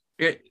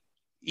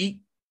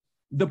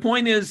 The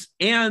point is,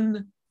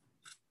 N,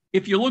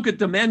 if you look at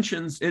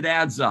dimensions, it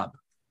adds up.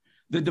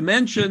 The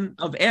dimension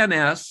of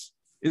NS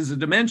is the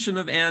dimension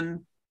of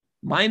N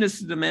minus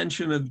the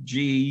dimension of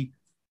G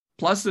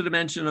plus the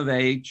dimension of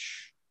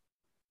H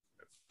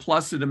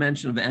plus the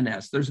dimension of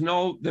NS. There's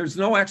no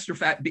extra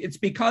fact. It's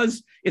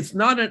because it's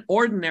not an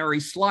ordinary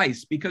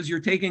slice, because you're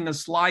taking a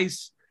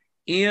slice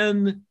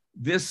in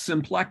this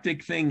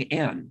symplectic thing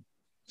N.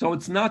 So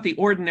it's not the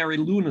ordinary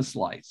Luna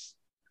slice.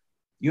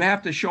 You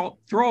have to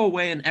throw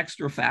away an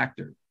extra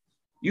factor.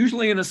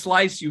 Usually in a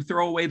slice, you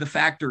throw away the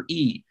factor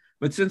E.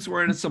 But since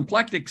we're in a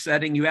symplectic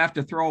setting, you have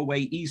to throw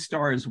away E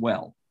star as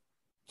well.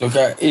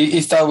 Okay,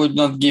 E star would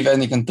not give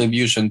any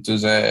contribution to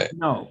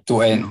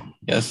to N. No.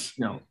 Yes.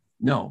 No.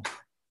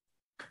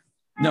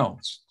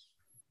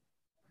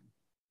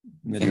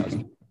 It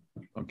doesn't.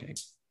 Okay.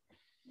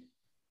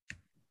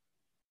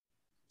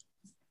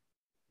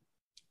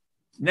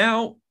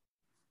 Now,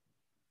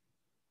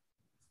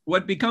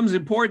 what becomes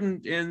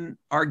important in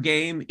our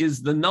game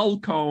is the null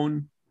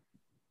cone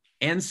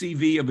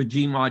NCV of a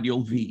G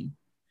module V,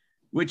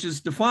 which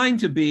is defined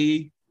to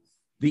be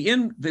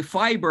the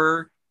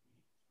fiber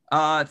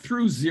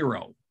through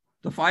zero,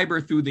 the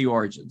fiber through the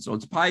origin. So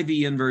it's pi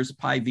V inverse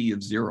pi V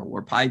of zero,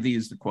 where pi V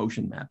is the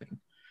quotient mapping.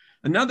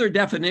 Another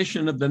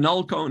definition of the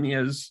null cone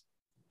is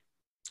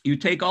you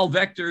take all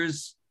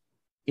vectors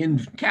in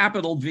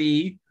capital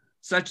V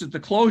such that the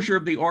closure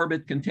of the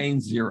orbit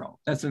contains zero.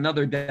 That's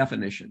another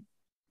definition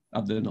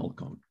of the null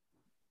cone.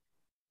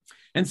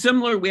 And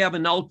similar, we have a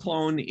null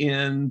cone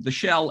in the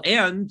shell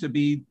N to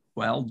be,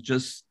 well,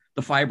 just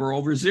the fiber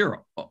over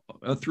zero,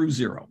 through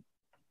zero.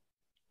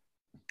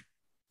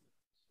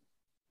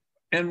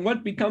 And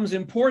what becomes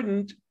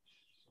important,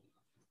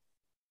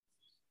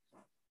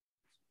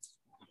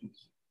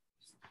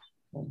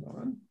 hold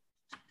on.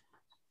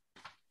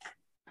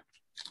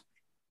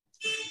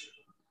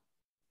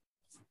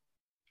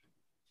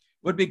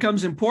 What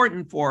becomes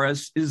important for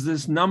us is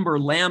this number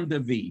lambda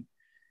V.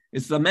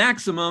 It's the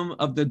maximum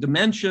of the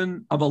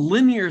dimension of a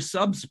linear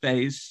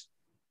subspace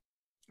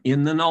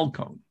in the null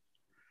cone.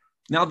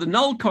 Now, the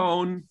null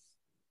cone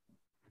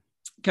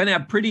can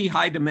have pretty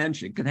high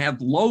dimension, can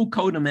have low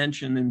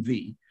codimension in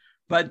V,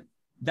 but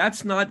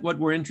that's not what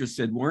we're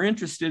interested in. We're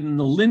interested in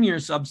the linear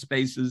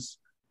subspaces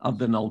of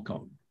the null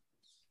cone.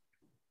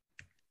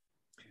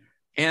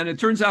 And it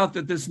turns out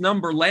that this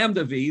number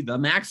lambda V, the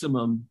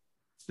maximum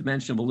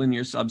dimension of a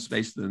linear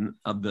subspace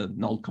of the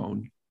null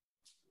cone,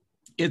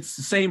 it's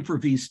the same for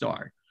V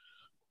star.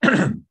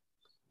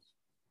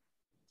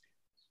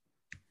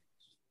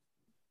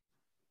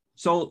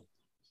 So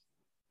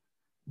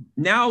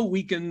now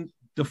we can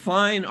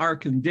define our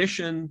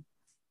condition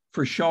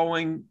for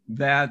showing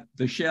that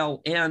the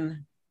shell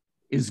N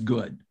is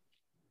good.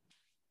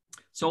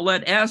 So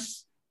let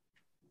S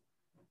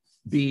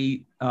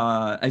be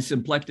a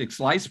symplectic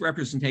slice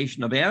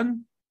representation of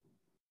N.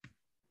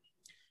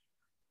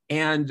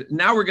 And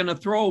now we're going to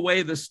throw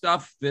away the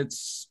stuff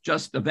that's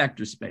just a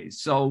vector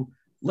space. So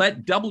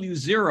let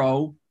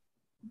W0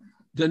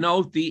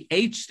 denote the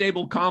H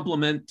stable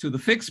complement to the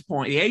fixed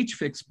point, the H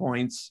fixed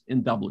points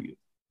in W.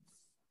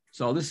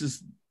 So this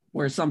is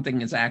where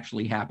something is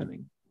actually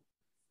happening.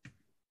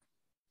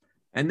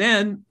 And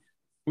then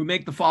we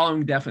make the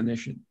following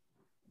definition.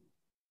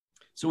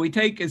 So we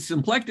take a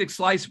symplectic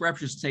slice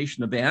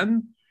representation of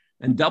N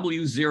and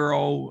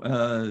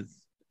W0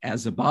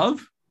 as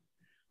above.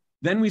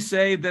 Then we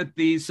say that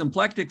the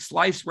symplectic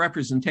slice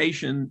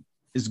representation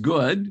is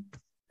good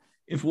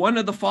if one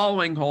of the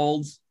following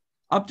holds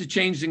up to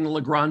changing the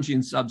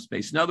Lagrangian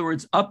subspace. In other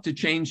words, up to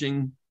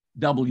changing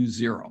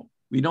W0.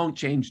 We don't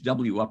change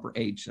W upper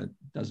H. That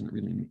doesn't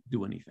really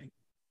do anything.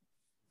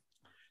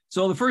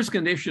 So the first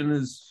condition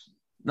is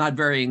not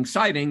very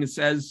exciting. It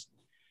says,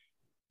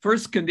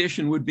 first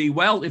condition would be,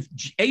 well, if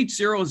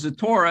H0 is a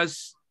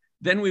torus,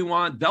 then we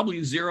want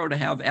W0 to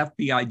have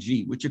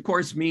FPIG, which of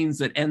course means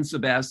that N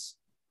sub S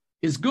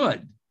is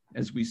good,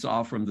 as we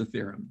saw from the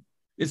theorem.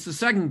 It's the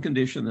second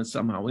condition that's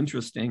somehow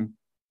interesting.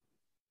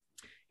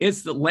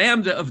 It's that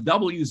lambda of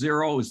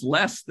W0 is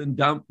less than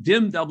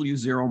dim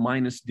W0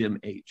 minus dim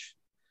H.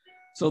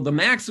 So the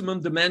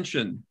maximum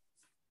dimension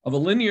of a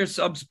linear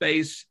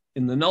subspace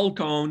in the null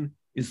cone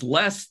is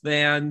less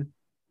than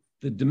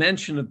the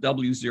dimension of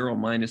W0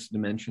 minus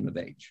dimension of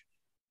H.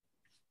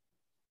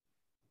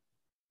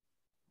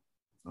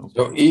 Okay.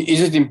 So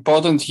is it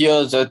important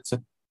here that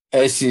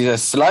S is a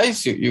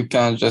slice? You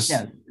can't just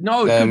say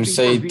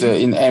it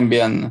in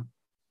ambient.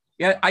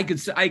 Yeah, I could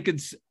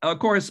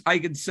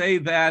say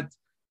that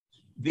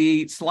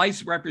the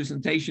slice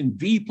representation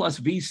V plus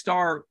V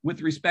star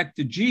with respect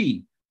to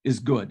G is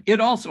good. It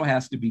also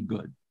has to be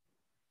good.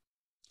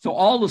 So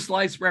all the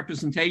slice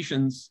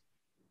representations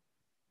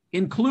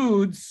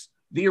includes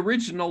the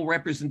original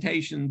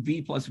representation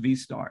V plus V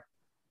star.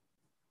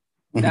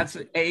 That's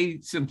a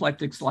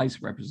symplectic slice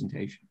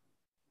representation.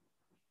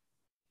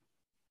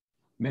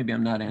 Maybe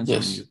I'm not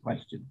answering your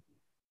question.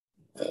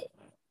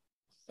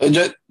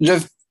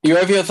 Just you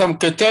have here some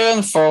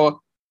criterion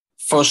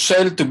for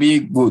shell to be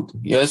good,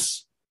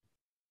 yes?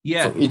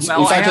 Yeah. So it's,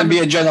 well, in fact, it can be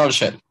a general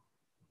shell.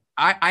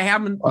 I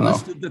haven't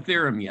listed the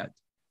theorem yet.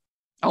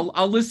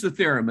 I'll list the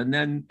theorem and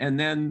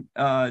then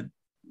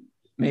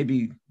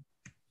maybe.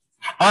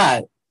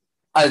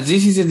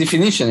 This is a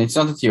definition. It's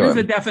not a theorem. It's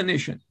a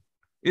definition.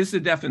 It's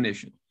a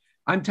definition.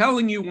 I'm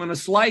telling you when a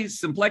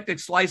symplectic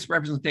slice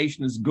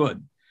representation is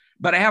good.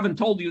 But I haven't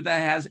told you that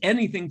it has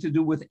anything to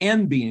do with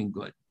N being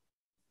good,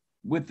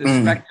 with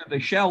respect to the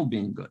shell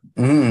being good.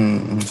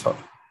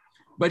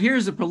 But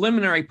here's a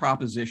preliminary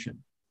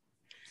proposition.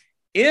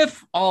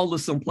 If all the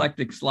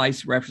symplectic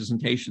slice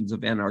representations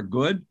of N are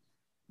good,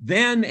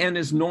 then N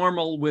is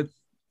normal with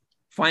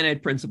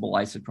finite principal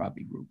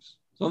isotropy groups.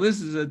 So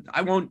this is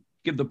I won't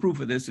give the proof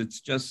of this.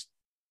 It's just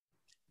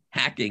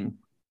hacking.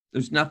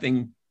 There's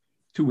nothing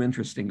too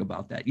interesting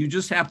about that. You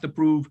just have to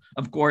prove,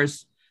 of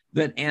course,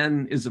 that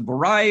N is a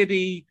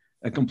variety,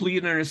 a complete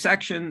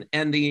intersection,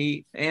 and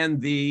the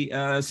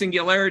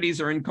singularities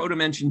are in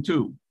codimension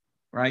 2.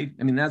 right?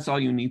 I mean, that's all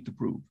you need to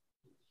prove.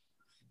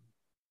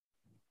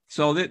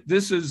 So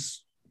this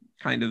is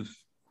kind of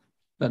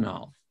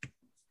banal.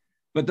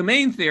 But the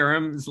main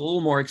theorem is a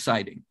little more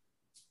exciting.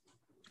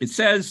 It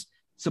says,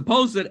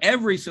 suppose that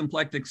every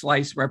symplectic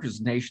slice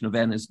representation of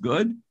n is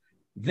good,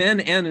 then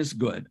n is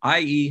good,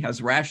 i.e.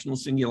 has rational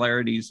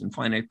singularities and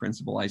finite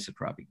principal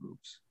isotropy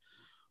groups.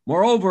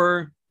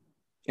 Moreover,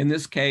 in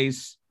this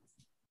case,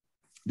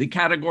 the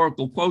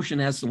categorical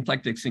quotient has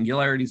symplectic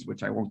singularities,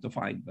 which I won't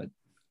define, but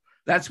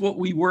that's what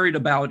we worried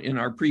about in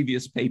our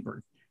previous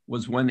paper,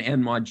 was when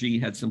n mod g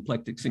had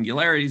symplectic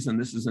singularities, and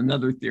this is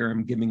another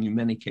theorem giving you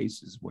many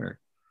cases where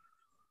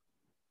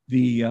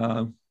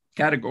the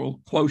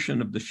categorical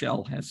quotient of the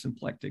shell has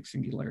symplectic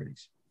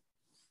singularities.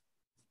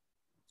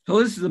 So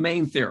this is the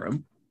main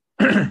theorem.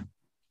 But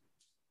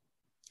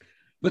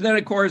then,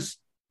 of course,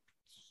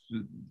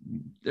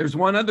 there's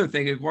one other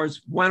thing. Of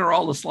course, when are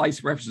all the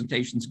slice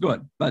representations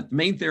good? But the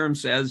main theorem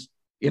says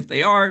if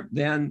they are,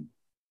 then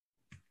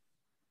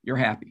you're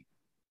happy.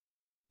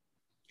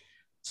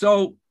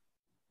 So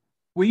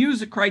we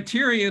use a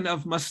criterion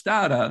of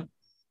Mastada.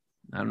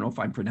 I don't know if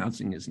I'm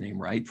pronouncing his name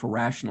right, for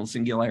rational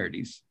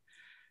singularities.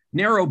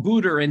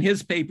 Narrow-Buter in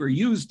his paper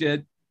used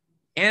it,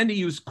 and he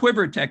used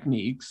quiver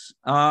techniques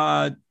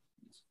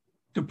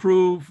to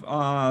prove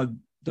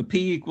the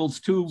p equals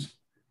 2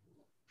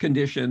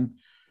 condition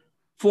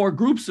for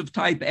groups of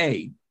type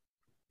A.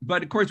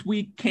 But of course,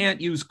 we can't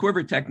use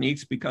quiver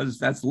techniques because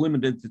that's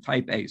limited to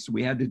type A. So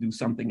we had to do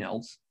something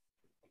else,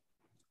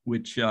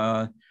 which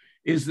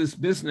is this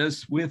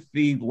business with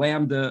the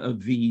lambda of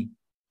V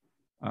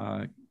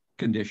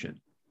condition.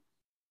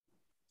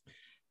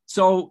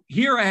 So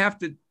here I have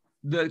to,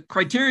 the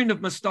criterion of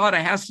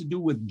Mastada has to do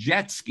with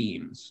jet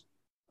schemes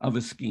of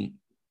a scheme.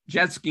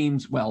 Jet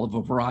schemes, well, of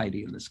a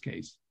variety in this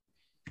case.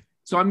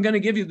 So I'm going to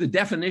give you the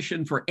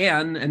definition for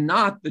n and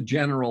not the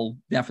general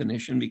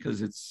definition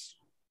because it's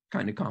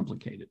kind of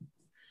complicated.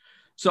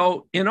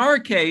 So in our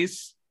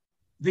case,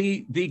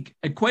 the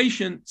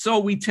equation, so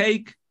we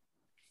take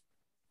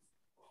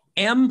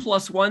m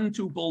plus 1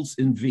 tuples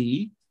in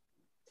V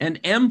and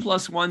m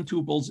plus 1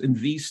 tuples in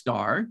V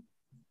star.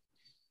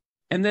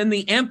 And then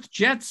the nth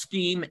jet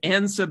scheme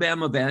n sub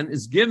m of n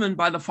is given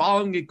by the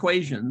following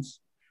equations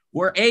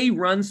where A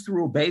runs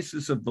through a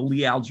basis of the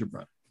Lie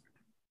algebra.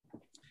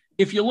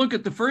 If you look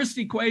at the first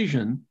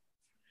equation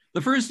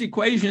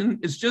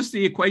is just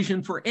the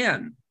equation for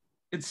n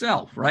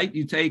itself, right?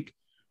 You take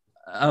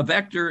a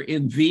vector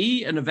in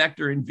V and a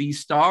vector in V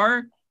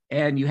star,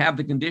 and you have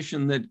the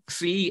condition that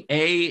C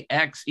A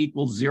x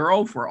equals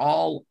 0 for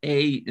all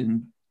A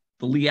in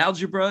the Lie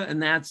algebra,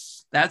 and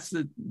that's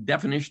the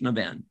definition of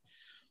n.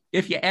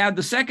 If you add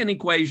the second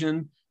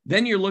equation,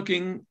 then you're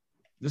looking,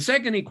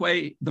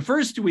 the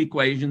first two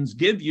equations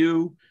give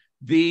you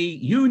the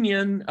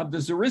union of the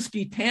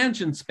Zariski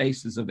tangent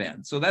spaces of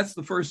n. So that's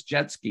the first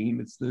jet scheme.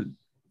 It's the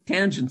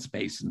tangent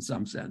space in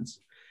some sense.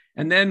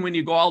 And then when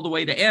you go all the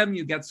way to m,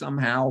 you get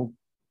somehow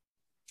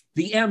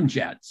the m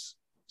jets.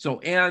 So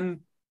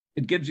n,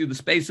 it gives you the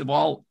space of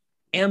all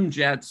m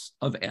jets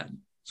of n.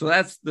 So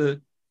that's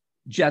the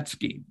jet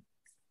scheme.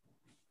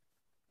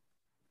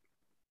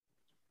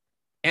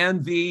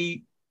 And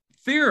the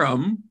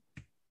theorem,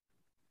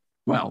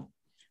 well,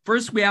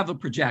 first we have a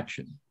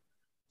projection.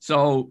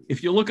 So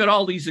if you look at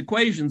all these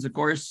equations, of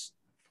course,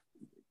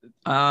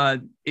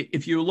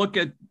 if you look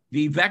at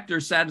the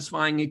vector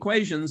satisfying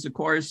equations, of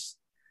course,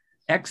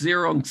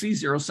 x0 and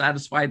c0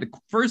 satisfy the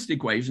first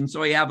equation.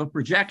 So you have a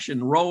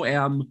projection rho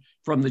m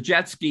from the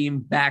jet scheme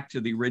back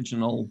to the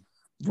original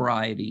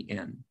variety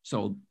n.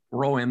 So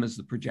rho m is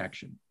the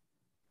projection.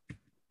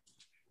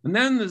 And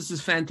then there's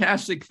this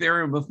fantastic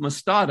theorem of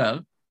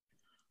Mastada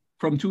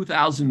from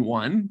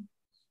 2001,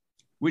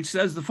 which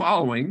says the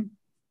following: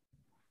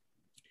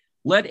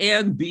 let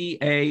n be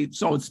a,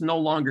 so it's no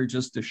longer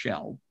just a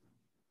shell.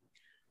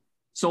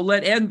 So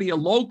let n be a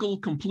local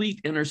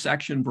complete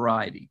intersection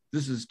variety.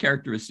 This is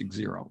characteristic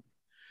 0.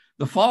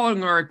 The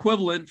following are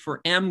equivalent for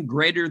m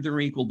greater than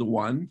or equal to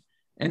 1,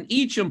 and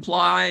each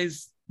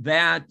implies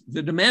that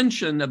the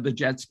dimension of the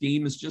jet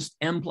scheme is just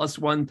m plus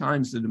 1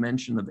 times the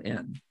dimension of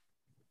n.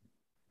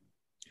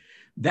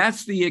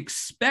 That's the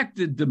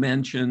expected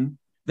dimension.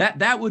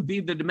 That would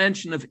be the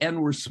dimension if n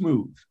were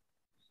smooth.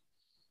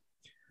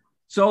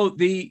 So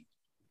the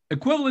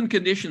equivalent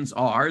conditions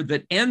are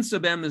that n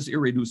sub m is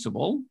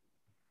irreducible.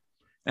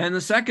 And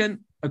the second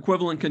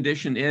equivalent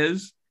condition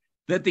is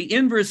that the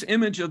inverse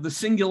image of the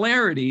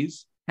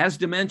singularities has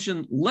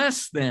dimension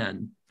less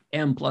than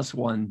m plus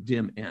 1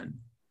 dim n.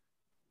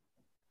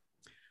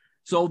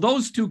 So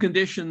those two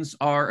conditions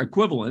are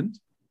equivalent.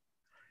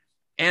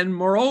 And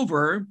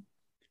moreover,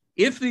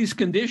 if these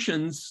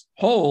conditions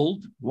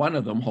hold, one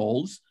of them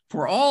holds,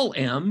 for all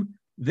m,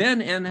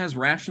 then n has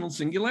rational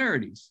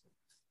singularities.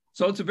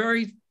 So it's a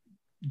very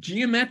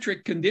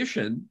geometric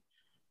condition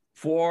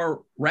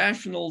for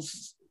rational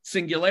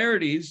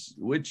singularities,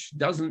 which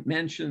doesn't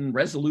mention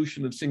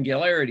resolution of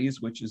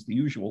singularities, which is the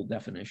usual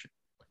definition.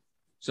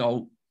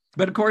 So,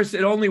 but of course,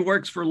 it only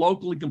works for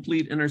locally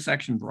complete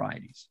intersection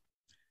varieties.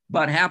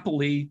 But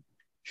happily,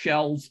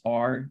 shells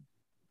are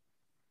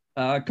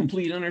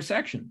complete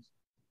intersections.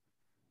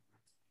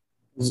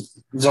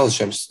 Those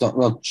shells,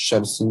 not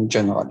shells in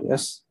general,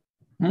 yes?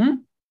 Hmm?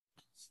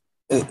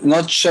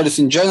 Not shells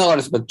in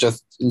general, but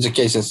just in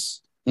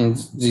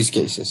these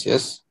cases,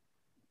 yes?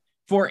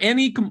 For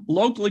any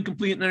locally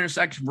complete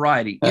intersection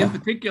variety, in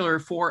particular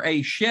for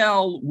a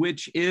shell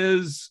which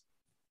is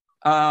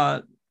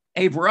a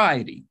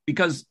variety,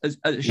 because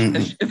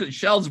if a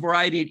shell's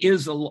variety,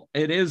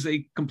 it is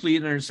a complete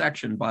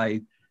intersection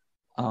by,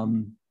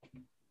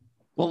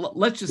 well,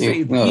 let's just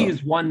say V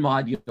is one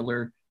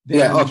modular,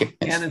 then okay.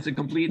 N is a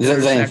complete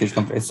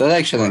intersection. It's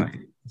excellent. Right.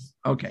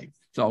 Okay,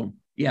 so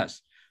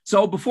yes.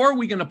 So before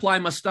we can apply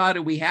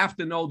Mastata, we have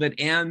to know that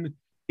N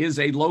is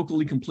a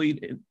locally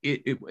complete,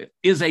 it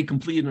is a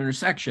complete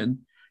intersection.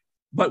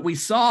 But we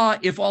saw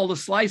if all the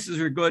slices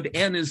are good,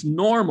 N is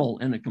normal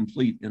in a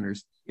complete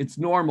it's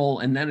normal,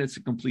 and then it's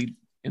a complete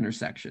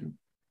intersection.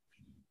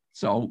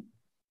 So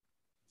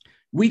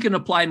we can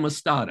apply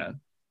Mastata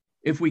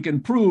if we can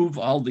prove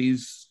all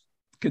these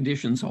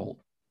conditions hold.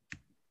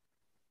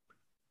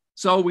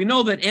 So we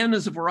know that N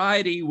is a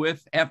variety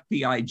with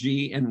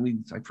FPIG,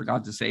 and I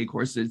forgot to say, of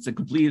course, it's a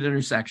complete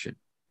intersection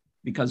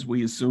because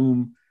we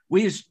assume,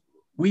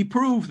 we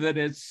prove that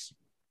it's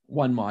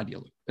one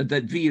modular,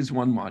 that V is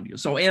one modular.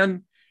 So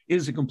N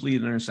is a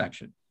complete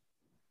intersection.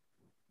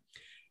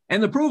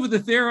 And the proof of the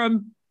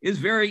theorem is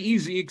very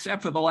easy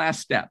except for the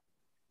last step.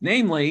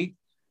 Namely,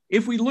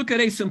 if we look at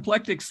a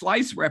symplectic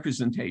slice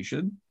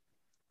representation,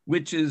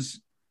 which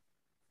is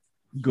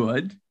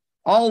good,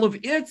 all of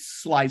its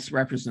slice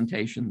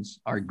representations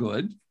are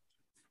good.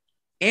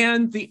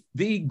 And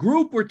the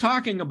group we're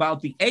talking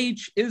about, the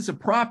H, is a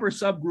proper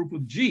subgroup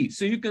of G.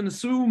 So you can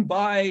assume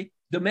by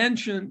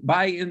dimension,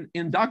 by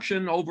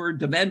induction over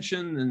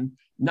dimension and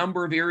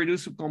number of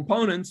irreducible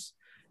components,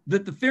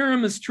 that the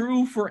theorem is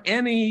true for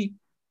any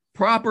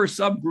proper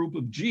subgroup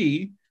of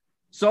G.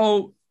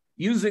 So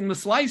using the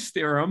slice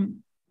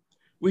theorem,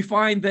 we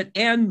find that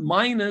N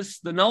minus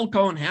the null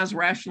cone has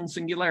rational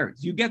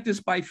singularities. You get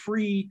this by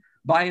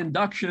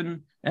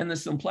induction and the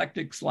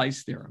symplectic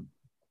slice theorem.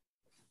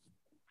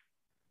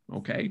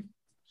 Okay,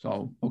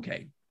 so,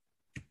 okay.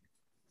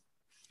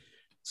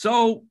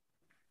 So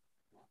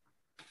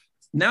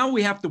now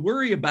we have to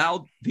worry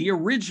about the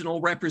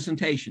original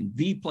representation,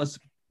 V plus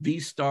V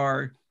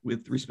star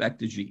with respect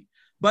to G.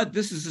 But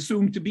this is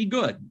assumed to be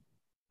good.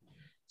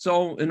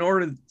 So in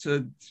order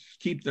to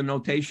keep the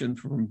notation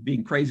from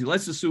being crazy,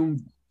 let's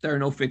assume there are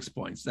no fixed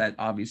points. That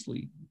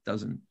obviously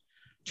doesn't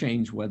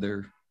change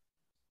whether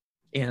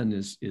N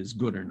is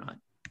good or not.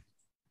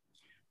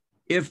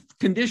 If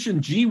condition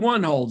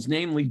G1 holds,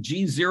 namely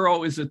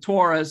G0 is a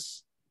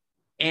torus,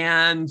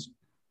 and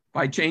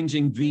by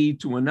changing V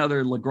to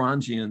another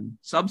Lagrangian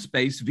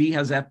subspace, V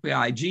has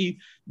FPIG,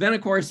 then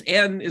of course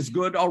N is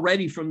good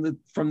already from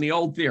the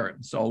old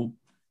theorem. So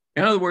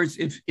in other words,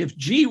 if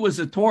G was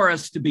a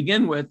torus to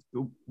begin with,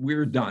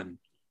 we're done.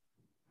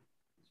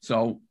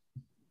 So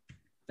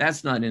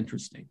that's not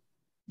interesting.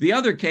 The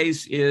other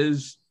case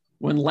is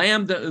when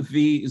lambda of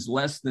V is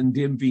less than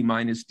dim V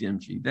minus dim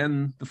G,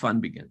 then the fun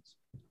begins.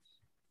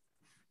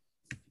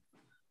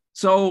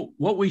 So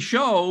what we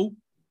show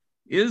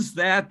is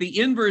that the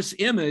inverse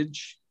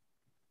image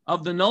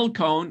of the null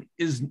cone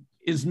is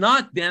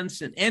not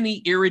dense in any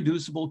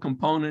irreducible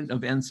component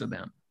of N sub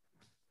M,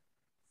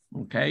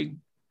 okay,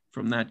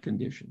 from that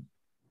condition.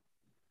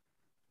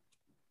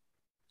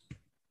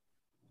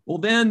 Well,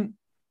 then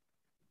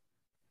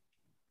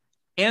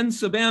N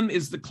sub M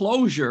is the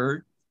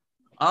closure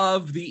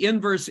of the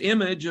inverse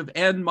image of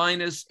N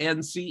minus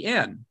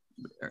NCN.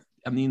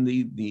 I mean,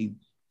 the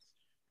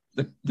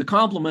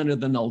complement of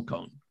the null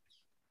cone.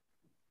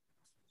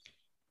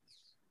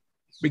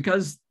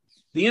 Because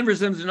the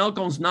inverse image of the null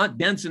cone is not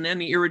dense in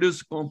any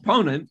irreducible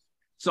component,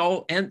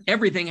 so, and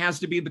everything has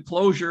to be the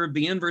closure of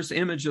the inverse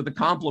image of the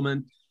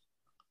complement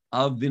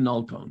of the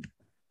null cone.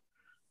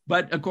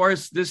 But of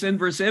course, this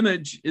inverse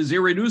image is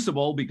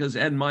irreducible because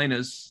N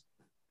minus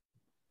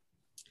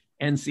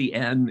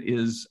NCN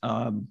is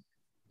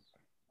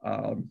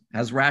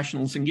has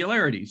rational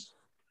singularities.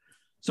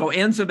 So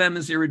N sub M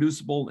is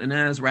irreducible and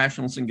N has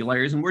rational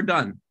singularities, and we're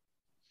done.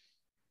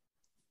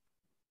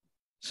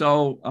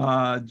 So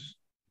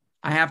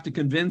I have to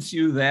convince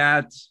you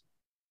that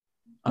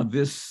of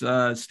this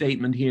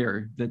statement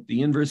here, that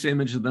the inverse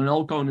image of the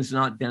null cone is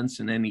not dense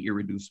in any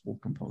irreducible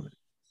component.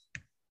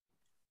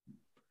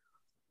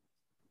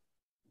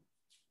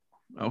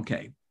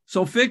 Okay,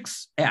 so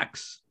fix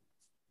X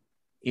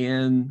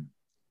in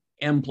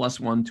M plus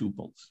 1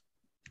 tuples.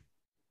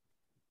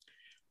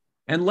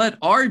 And let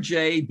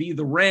Rj be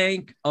the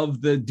rank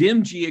of the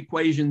dim G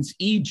equations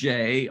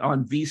Ej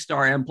on V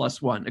star M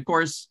plus 1. Of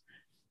course,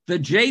 the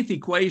jth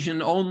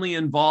equation only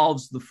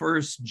involves the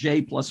first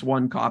J plus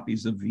 1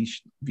 copies of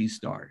V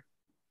star.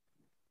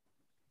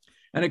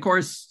 And of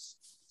course,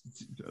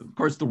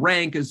 the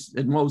rank is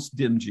at most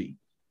dim G.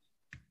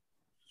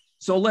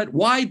 So let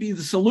Y be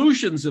the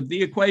solutions of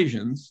the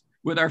equations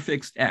with our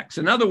fixed X.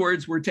 In other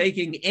words, we're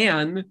taking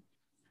N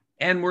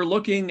and we're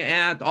looking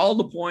at all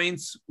the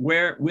points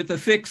where with a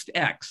fixed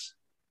X,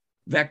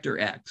 vector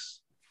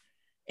X.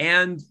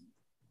 And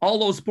all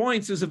those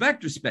points is a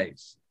vector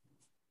space.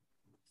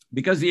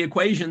 Because the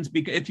equations,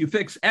 if you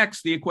fix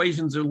x, the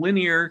equations are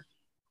linear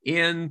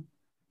in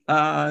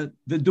the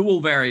dual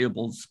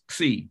variables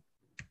c.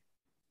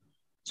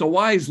 So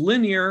y is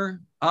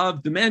linear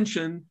of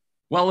dimension.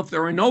 Well, if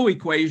there are no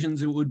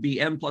equations, it would be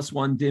n plus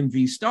 1 dim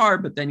v star,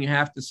 but then you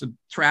have to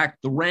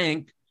subtract the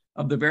rank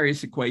of the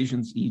various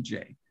equations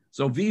ej.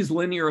 So v is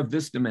linear of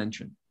this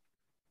dimension.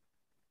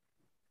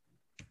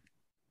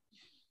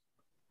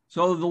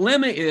 So the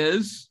lemma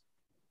is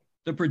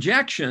the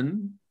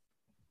projection,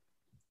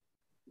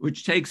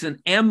 which takes an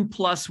m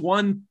plus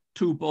 1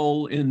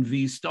 tuple in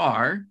v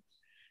star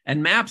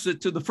and maps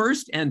it to the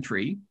first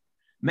entry,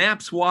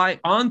 maps y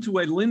onto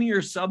a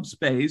linear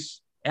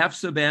subspace f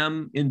sub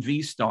m in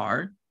v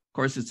star. Of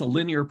course, it's a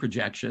linear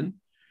projection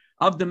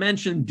of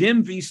dimension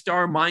dim v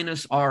star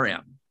minus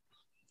rm.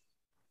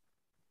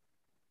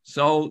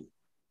 So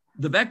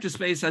the vector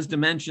space has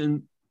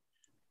dimension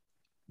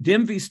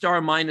dim v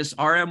star minus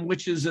rm,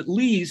 which is at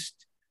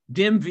least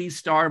dim v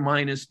star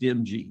minus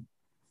dim g.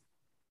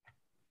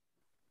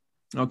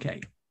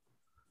 Okay.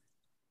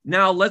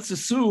 Now let's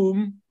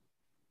assume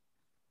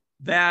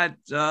that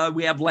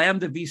we have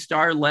lambda v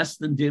star less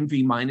than dim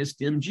v minus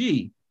dim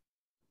g.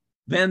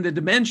 Then the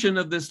dimension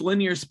of this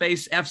linear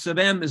space f sub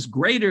m is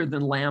greater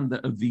than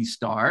lambda of v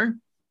star,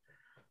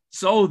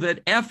 so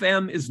that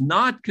fm is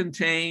not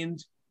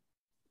contained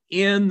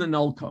in the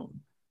null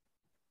cone,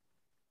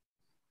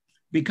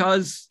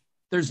 because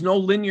there's no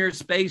linear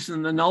space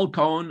in the null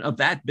cone of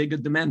that big a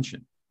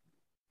dimension.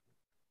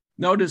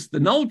 Notice the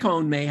null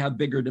cone may have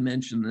bigger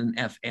dimension than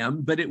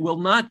fm, but it will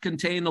not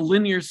contain a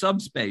linear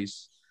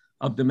subspace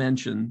of the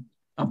dimension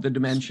of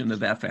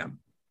fm.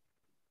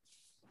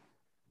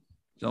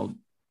 So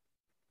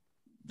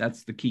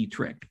that's the key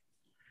trick.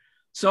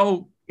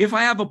 So if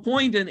I have a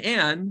point in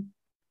n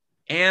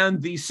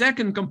and the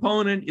second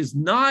component is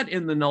not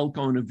in the null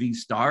cone of v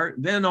star,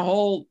 then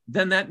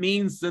that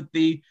means that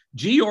the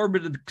g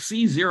orbit of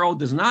c0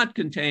 does not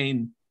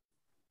contain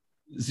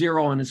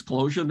 0 in its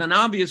closure. Then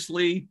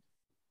obviously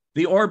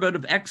the orbit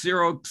of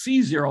x0,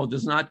 c0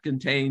 does not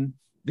contain,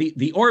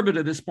 the orbit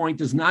of this point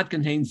does not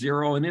contain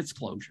 0 in its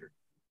closure.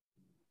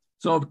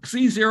 So if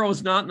c0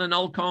 is not in the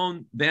null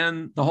cone,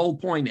 then the whole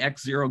point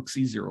x0,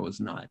 c0 is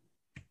not.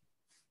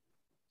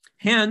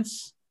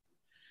 Hence,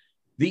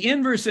 the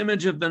inverse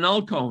image of the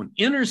null cone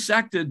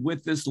intersected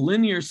with this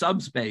linear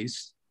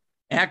subspace,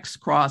 x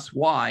cross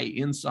y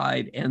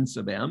inside n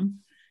sub m,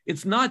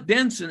 it's not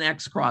dense in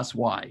x cross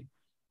y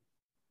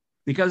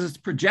because its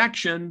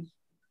projection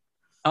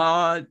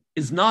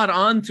is not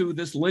onto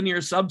this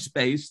linear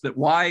subspace that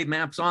y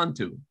maps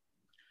onto.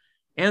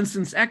 And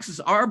since x is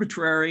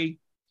arbitrary,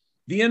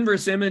 the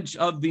inverse image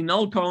of the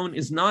null cone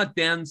is not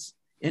dense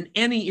in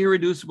any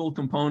irreducible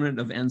component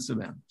of n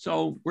sub m.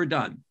 So we're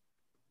done,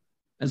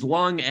 as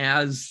long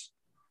as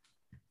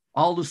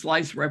all the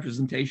slice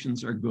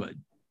representations are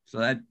good. So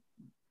that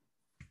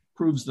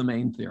proves the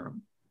main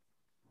theorem.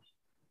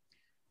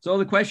 So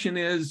the question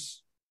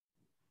is,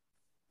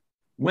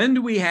 when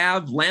do we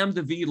have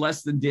lambda v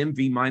less than dim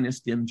v minus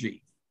dim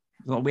g?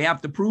 Well, we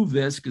have to prove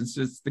this because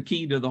it's the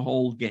key to the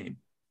whole game.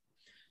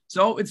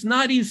 So it's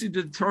not easy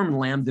to determine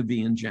lambda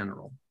v in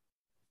general.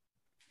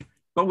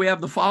 But we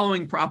have the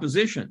following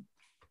proposition.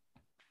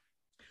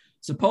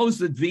 Suppose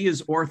that v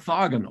is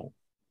orthogonal.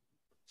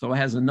 So it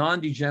has a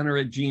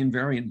non-degenerate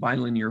G-invariant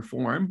bilinear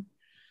form.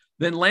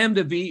 Then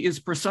lambda v is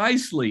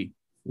precisely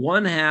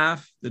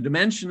 1/2 the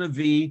dimension of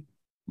v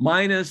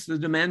minus the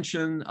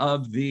dimension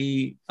of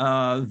the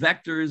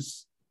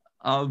vectors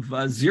of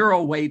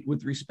 0 weight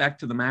with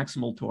respect to the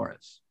maximal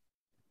torus.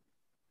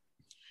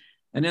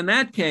 And in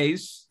that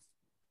case,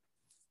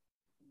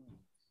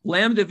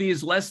 lambda v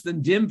is less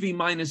than dim v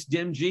minus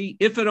dim g,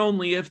 if and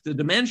only if the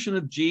dimension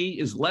of g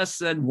is less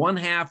than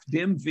 1/2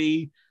 dim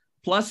v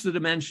plus the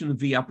dimension of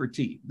v upper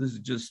t. This is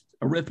just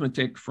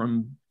arithmetic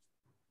from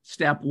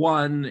step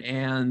 1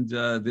 and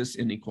this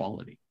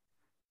inequality.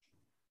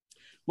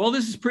 Well,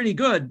 this is pretty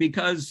good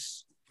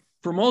because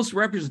for most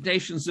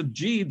representations of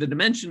g, the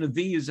dimension of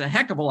v is a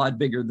heck of a lot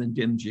bigger than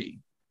dim g.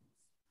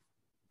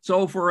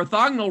 So for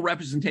orthogonal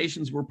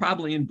representations, we're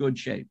probably in good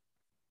shape.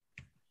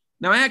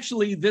 Now,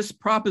 actually, this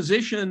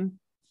proposition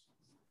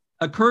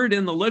occurred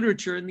in the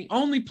literature, and the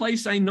only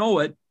place I know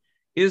it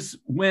is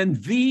when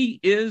v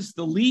is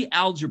the Lie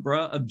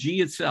algebra of g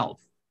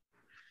itself.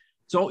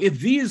 So if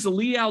v is the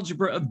Lie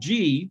algebra of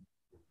g,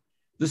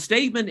 the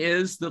statement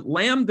is that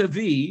lambda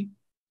v,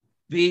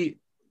 the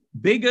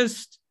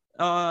biggest,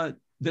 the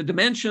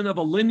dimension of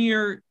a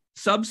linear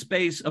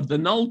subspace of the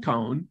null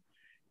cone,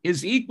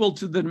 is equal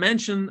to the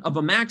dimension of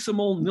a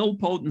maximal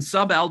nilpotent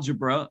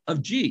subalgebra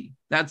of g.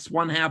 That's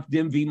 1/2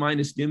 dim v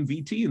minus dim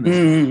vt in this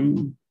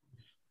case.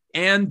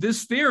 And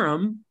this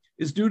theorem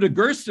is due to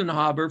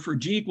Gerstenhaber for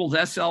g equals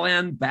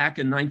SLN back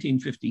in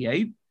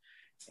 1958.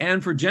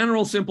 And for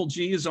general simple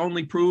g is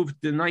only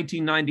proved in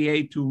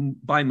 1998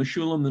 by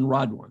Meshulam and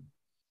Radwan.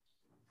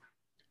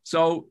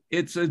 So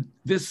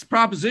this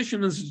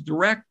proposition is a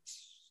direct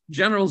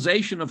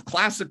generalization of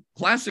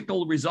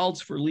classical results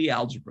for Lie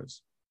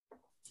algebras.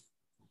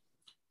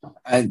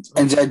 And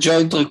the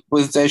adjoint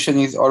representation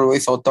is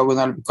always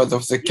orthogonal because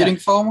of the killing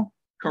form?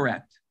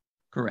 Correct.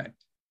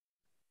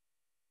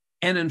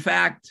 And in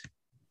fact,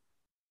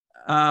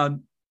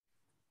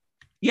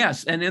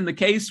 yes, and in the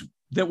case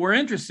that we're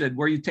interested,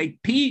 where you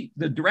take P,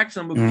 the direct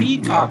sum of P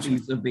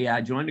copies of the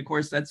adjoint, of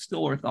course, that's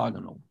still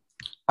orthogonal.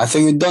 I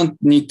think we don't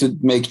need to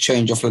make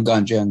change of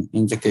Lagrangian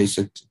in the case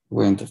that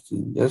we're interested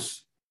in,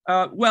 yes?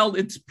 Well,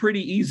 it's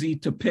pretty easy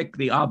to pick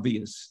the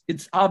obvious.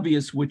 It's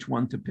obvious which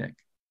one to pick.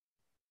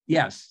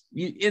 Yes,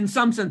 in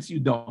some sense you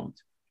don't.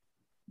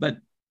 But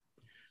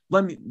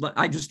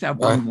I just have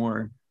one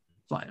more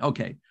slide.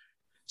 Okay.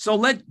 So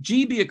let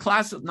G be a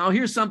classical, now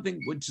here's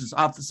something which is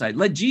off the side.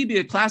 Let G be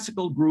a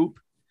classical group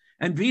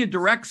and be a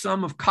direct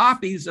sum of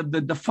copies of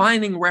the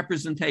defining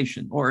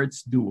representation or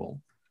its dual.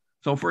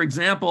 So for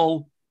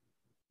example,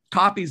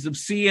 copies of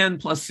Cn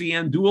plus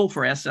Cn dual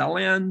for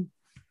SLN,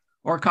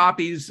 or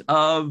copies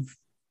of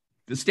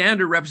the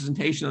standard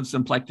representation of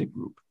symplectic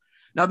group.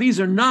 Now, these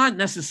are not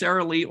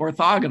necessarily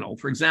orthogonal.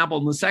 For example,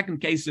 in the second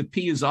case, if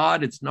P is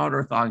odd, it's not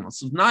orthogonal.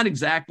 So it's not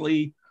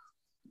exactly,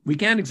 we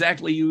can't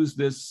exactly use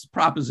this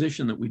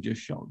proposition that we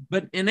just showed.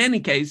 But in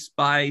any case,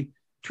 by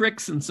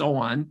tricks and so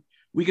on,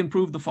 we can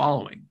prove the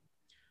following.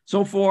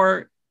 So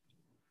for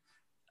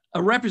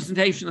a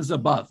representation as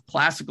above,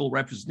 classical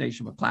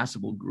representation of a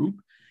classical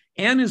group,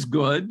 N is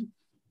good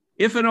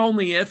if and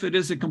only if it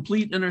is a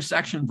complete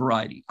intersection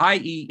variety,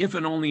 i.e. if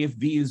and only if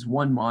V is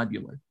one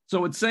modular.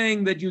 So it's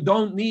saying that you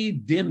don't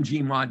need dim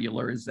G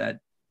modular, as that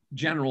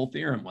general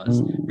theorem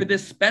was. For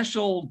this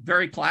special,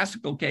 very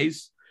classical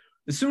case,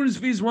 as soon as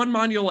V is one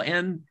modular,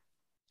 N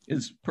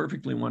is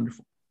perfectly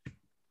wonderful.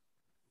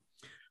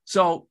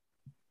 So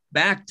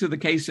back to the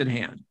case at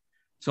hand.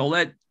 So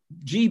let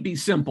G be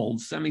simple.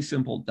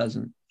 Semi-simple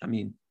doesn't,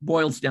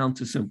 boils down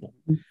to simple.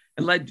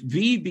 And let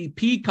V be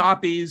P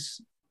copies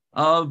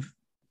of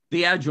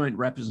the adjoint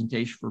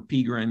representation for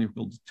P greater than or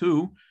equal to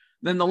 2,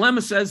 then the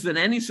lemma says that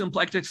any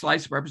symplectic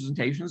slice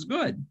representation is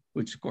good,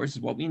 which of course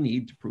is what we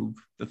need to prove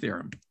the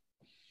theorem.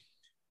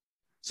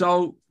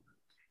 So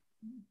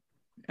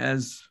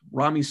as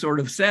Rami sort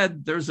of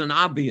said, there's an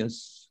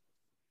obvious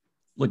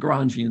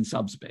Lagrangian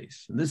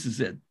subspace, and this is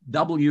it.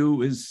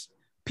 W is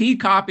P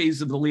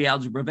copies of the Lie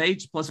algebra of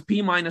H plus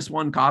P minus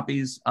 1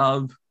 copies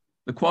of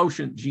the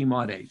quotient G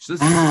mod H.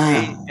 This is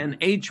an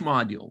H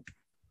module.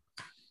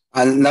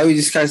 And now we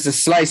discuss the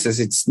slices.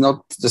 It's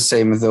not the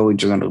same as the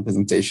original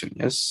representation,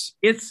 yes?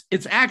 It's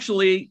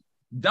actually,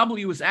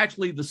 W is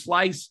actually the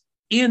slice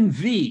in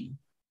V.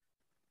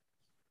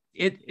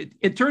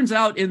 It turns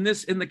out in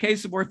the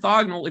case of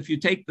orthogonal, if you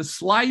take the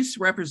slice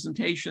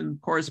representation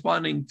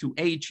corresponding to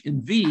H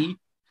in V,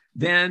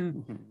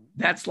 then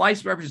that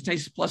slice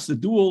representation plus the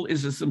dual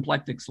is a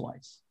symplectic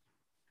slice.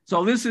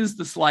 So this is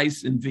the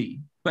slice in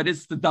V, but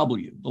it's the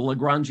W, the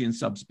Lagrangian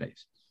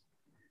subspace.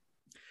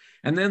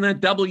 And then let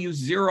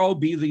W0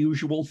 be the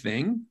usual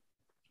thing,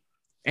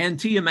 and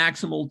T a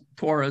maximal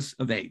torus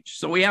of H.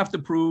 So we have to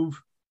prove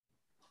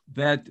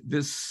that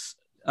this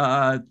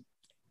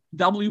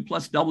W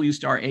plus W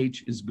star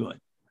H is good.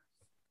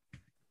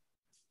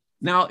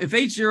 Now, if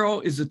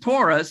H0 is a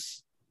torus,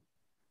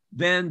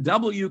 then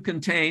W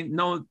contain,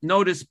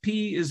 notice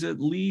P is at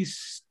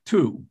least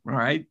 2, all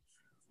right?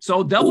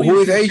 So W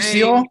Who is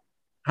H0?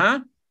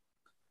 Huh?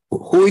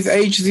 Who is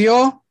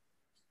H0?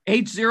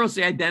 H0 is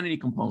the identity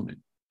component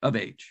of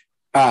H.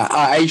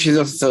 H is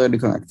also already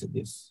connected,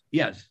 yes.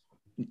 Yes,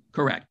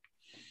 correct.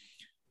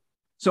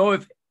 So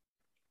if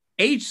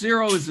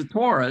H0 is a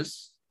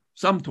torus,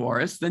 some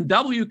torus, then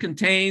W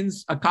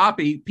contains a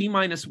copy, P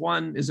minus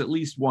 1 is at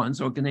least 1,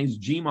 so it contains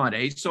G mod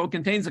H, so it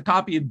contains a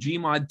copy of G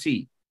mod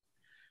T.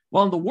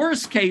 Well, the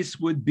worst case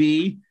would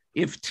be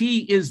if T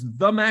is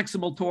the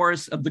maximal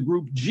torus of the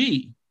group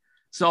G.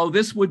 So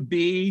this would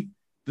be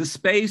the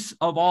space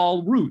of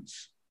all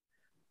roots.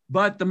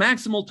 But the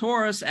maximal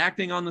torus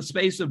acting on the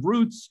space of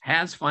roots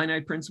has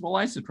finite principal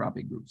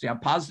isotropic groups. You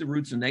have positive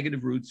roots and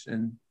negative roots,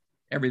 and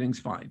everything's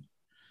fine.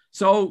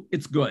 So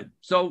it's good.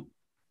 So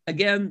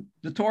again,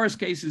 the torus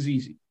case is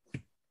easy.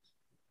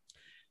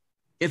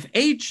 If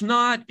H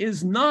naught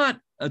is not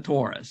a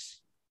torus,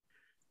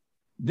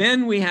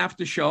 then we have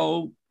to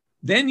show,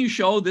 then you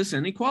show this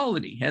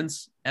inequality,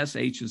 hence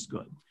SH is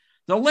good.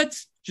 So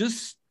let's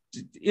just,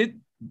 it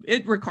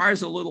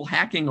requires a little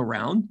hacking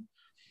around,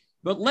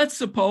 but let's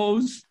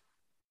suppose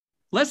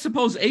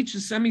H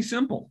is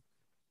semi-simple.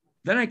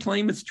 Then I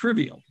claim it's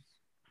trivial.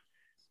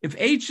 If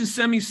H is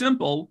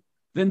semi-simple,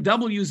 then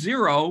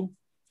W0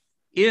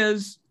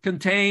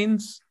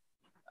 contains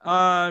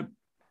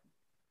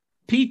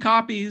P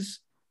copies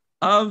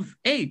of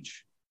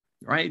H,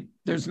 right?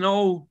 There's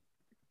no,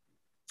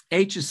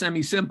 H is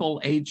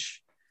semi-simple,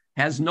 H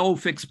has no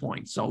fixed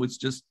point. So it's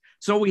just,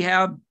 so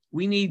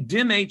we need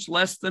dim H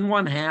less than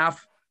 1/2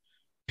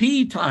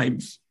 P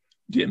times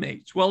dim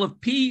H. Well, if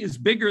P is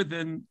bigger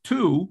than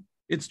 2,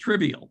 it's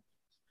trivial.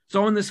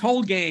 So in this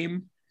whole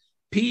game,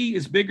 P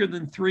is bigger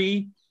than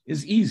 3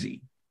 is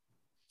easy.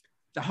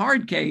 The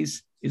hard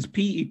case is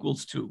P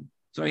equals 2.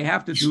 So you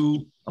have to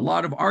do a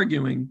lot of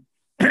arguing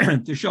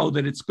to show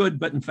that it's good,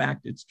 but in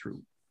fact, it's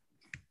true.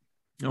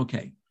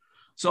 Okay.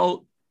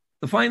 So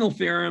the final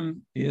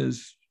theorem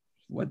is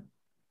what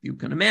you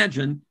can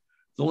imagine.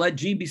 So let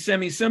G be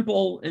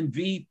semi-simple and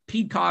V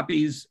P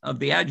copies of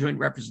the adjoint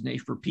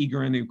representation for P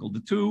greater than or equal to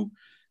 2.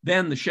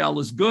 Then the shell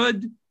is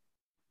good.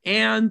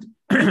 And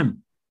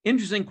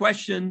interesting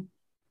question,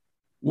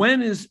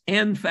 when is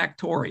N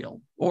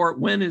factorial? Or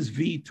when is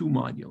V 2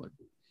 modular?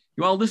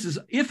 Well, this is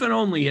if and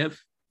only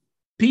if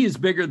P is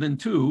bigger than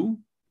 2,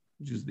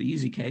 which is the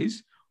easy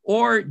case,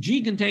 or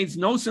G contains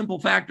no simple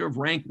factor of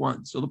rank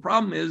 1. So the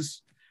problem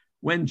is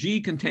when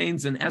G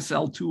contains an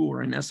SL2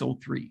 or an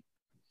SO3.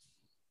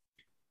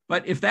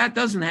 But if that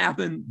doesn't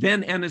happen,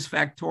 then N is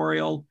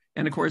factorial.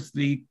 And of course,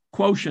 the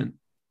quotient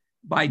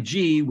by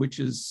G, which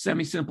is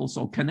semi-simple,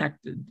 so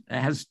connected,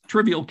 has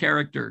trivial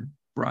character,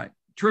 right?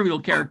 Trivial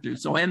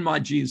characters. So N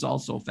mod G is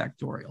also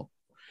factorial.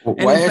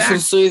 Why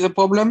SL3 is a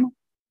problem?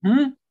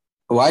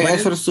 Why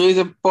SL3 is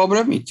a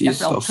problem? It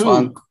is of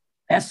rank.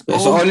 It's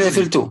only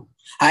SL2.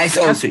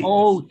 SO3.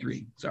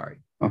 SO3, sorry.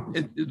 Oh.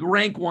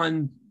 Rank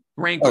 1.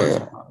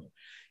 Yeah.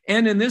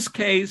 And in this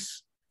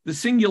case, the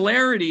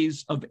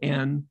singularities of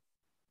N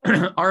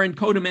are in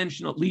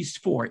codimension at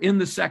least 4 in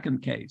the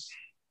second case,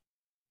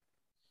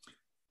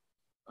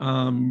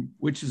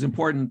 which is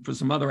important for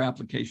some other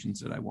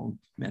applications that I won't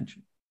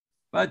mention.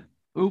 But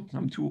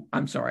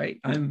I'm sorry,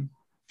 I'm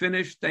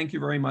finished. Thank you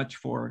very much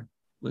for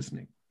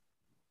listening.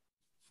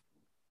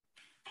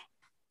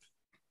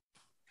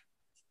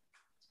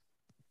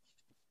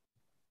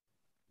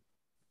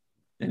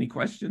 Any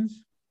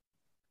questions?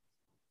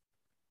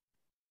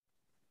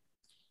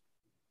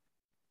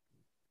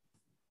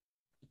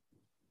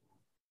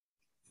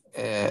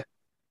 Yeah,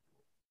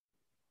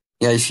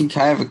 I think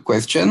I have a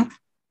question.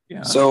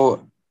 Yeah.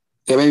 So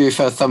maybe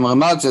first some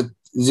remarks that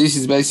this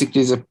is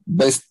basically the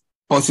best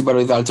possible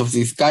result of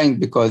this kind,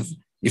 because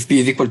if P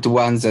is equal to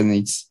 1, then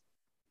it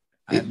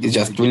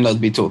just will not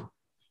be 2.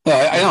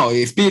 I know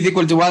if P is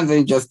equal to 1, then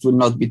it just will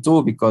not be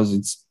 2 because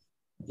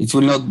it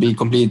will not be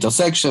complete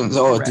intersection.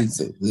 So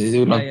it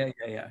will not.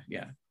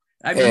 Yeah.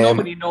 I mean,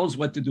 nobody knows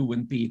what to do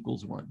when P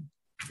equals 1.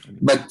 I mean,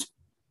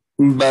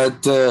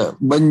 but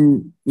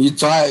when you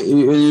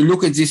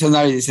look at this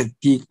analysis at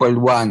P equal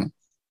 1,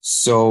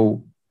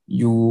 so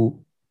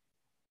you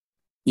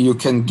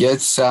can get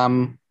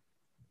some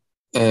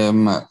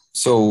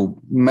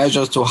so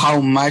measures to how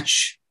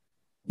much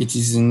it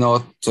is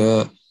not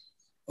like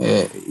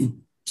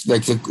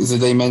the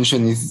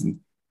dimension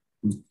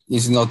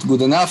is not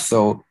good enough.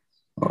 So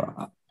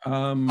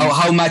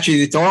how much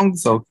is it wrong?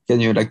 So can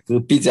you like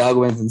repeat the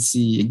argument and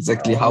see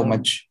exactly how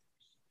much?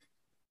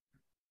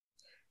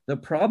 The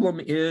problem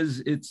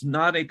is it's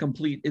not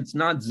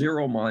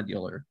zero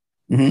modular.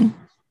 Mm-hmm.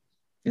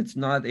 It's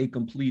not a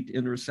complete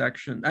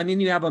intersection. I mean,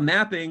 you have a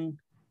mapping,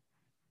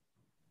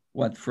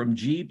 from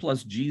G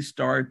plus G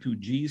star to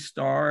G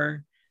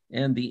star,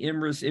 and the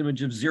inverse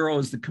image of 0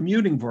 is the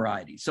commuting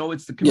variety. So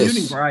it's the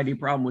commuting variety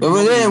problem.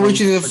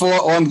 Which is for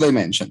wrong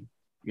dimension.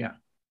 Yeah.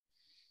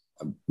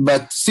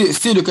 But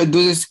still you can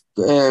do this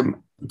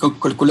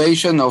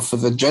calculation of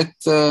the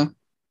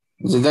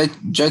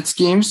jet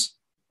schemes.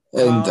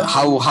 And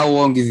how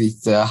long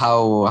is it?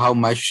 How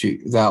much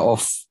they are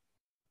off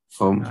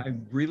from? I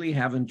really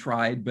haven't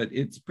tried, but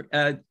it's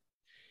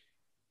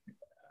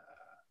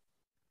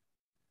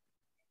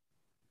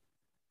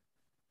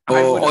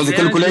or the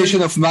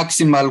calculation of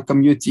maximal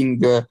commuting,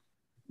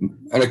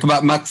 like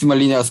maximal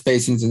linear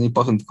space in the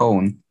important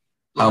cone.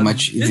 How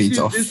much is it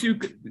off?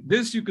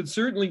 This you could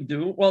certainly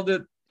do. Well,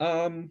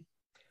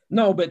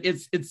 no, but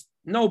it's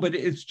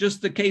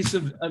just the case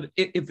of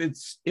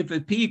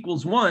if P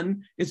equals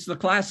 1, it's the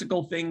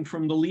classical thing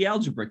from the Lie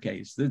algebra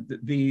case.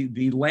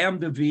 The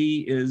lambda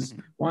V is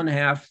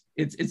 1/2.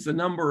 It's the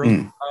number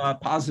of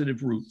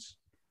positive roots.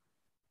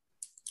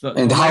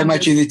 And how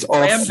much is it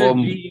off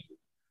from?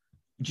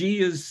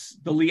 G is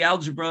the Lie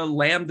algebra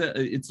lambda.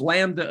 It's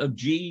lambda of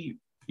G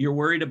you're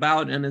worried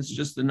about, and it's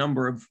just the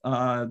number of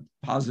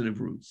positive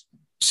roots.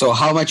 So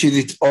how much is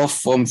it off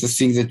from the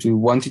thing that we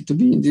want it to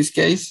be in this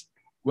case?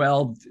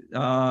 Well,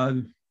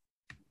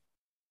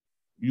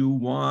 you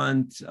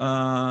want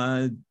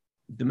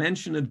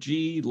dimension of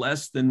G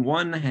less than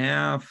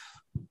 1/2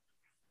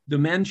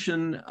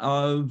 dimension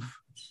of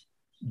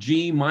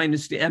G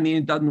minus D. I mean,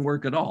 it doesn't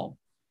work at all.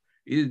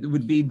 It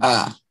would be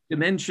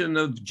dimension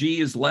of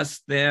G is less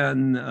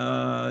than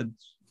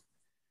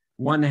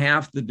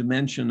 1/2 the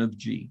dimension of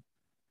G.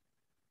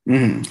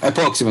 Mm-hmm.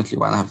 Approximately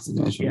 1/2 the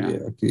dimension.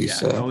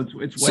 So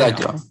it's way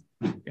off.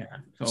 Yeah.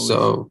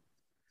 So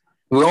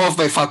we're off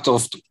by factor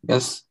of 2.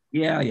 Yes.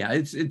 Yeah.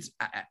 It's.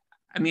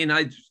 I mean,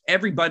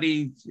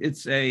 everybody.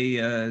 It's a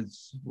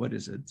what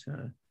is it?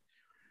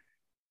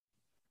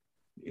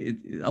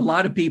 A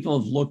lot of people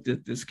have looked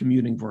at this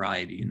commuting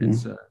variety, and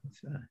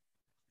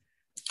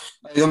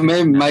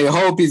my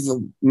hope is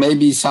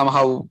maybe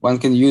somehow one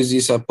can use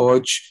this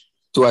approach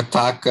to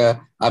attack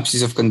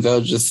abscess of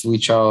convergence,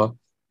 which are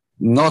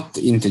not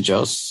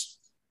integers.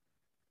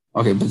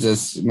 Okay, but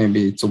that's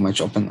maybe too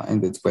much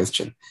open-ended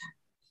question.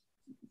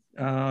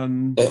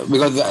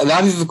 Because the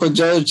abscess of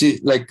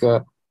convergence,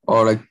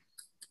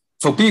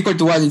 for p equal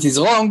to 1, it is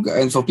wrong,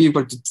 and for p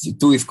equal to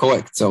 2 is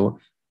correct. So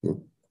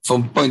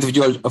from point of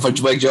view of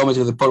algebraic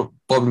geometry, the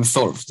problem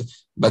solved.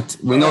 But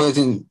we know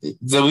that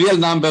the real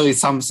number is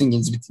something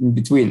in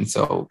between.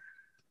 So,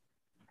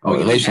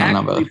 you rational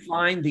number.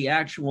 Find the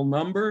actual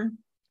number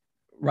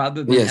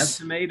rather than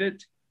estimate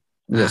it.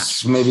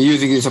 Yes, maybe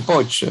using this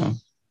approach.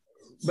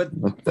 But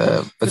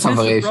some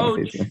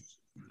variation.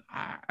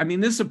 I mean,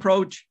 this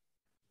approach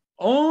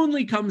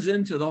only comes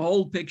into the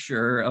whole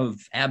picture of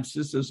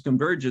abscissous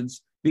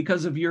convergence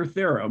because of your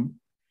theorem.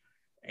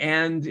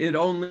 And it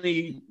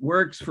only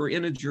works for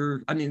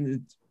integer. I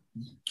mean,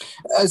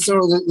 so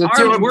the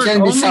theorem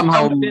can be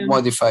somehow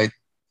modified.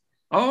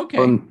 Oh,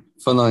 okay.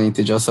 For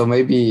non-integer. So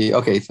maybe,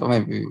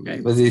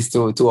 but this is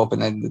too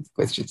open-ended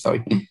question.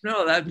 Sorry.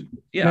 No,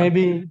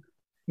 Maybe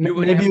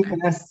you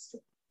can ask,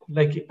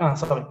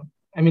 sorry.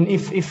 I mean,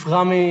 if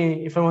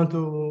I want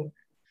to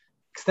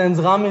extend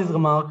Rami's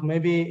remark,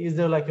 maybe is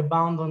there like a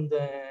bound on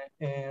the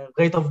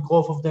rate of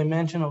growth of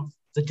dimension of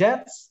the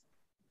jets,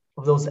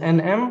 of those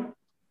NM,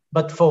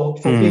 but for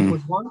p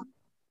equals 1?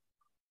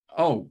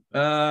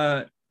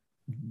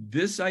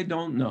 This I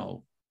don't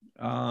know.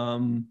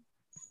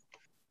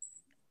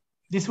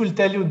 This will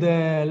tell you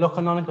the low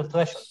canonical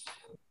threshold.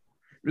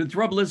 The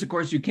trouble is, of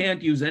course, you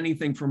can't use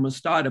anything from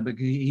Mostada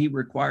because he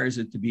requires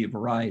it to be a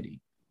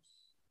variety.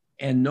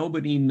 And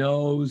nobody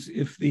knows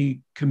if the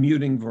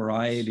commuting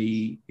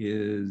variety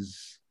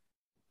is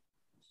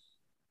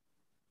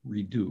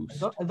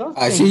reduced.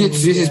 I think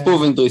this is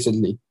proven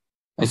recently.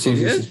 I think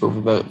this is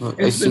proven.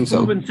 It's been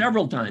proven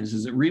several times.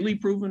 Is it really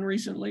proven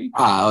recently?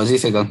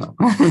 This I don't know.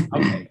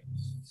 Okay.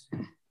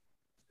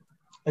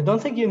 I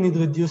don't think you need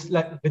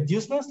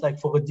reduceness, like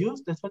for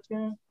reduce. That's what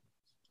you.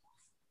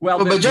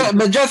 Well,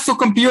 but just to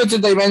compute the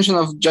dimension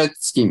of jet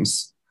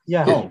schemes.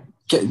 Yeah.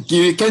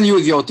 You can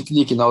use your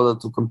technique in order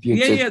to compute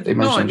the dimension.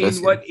 No, I mean,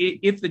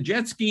 if the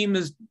jet scheme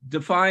is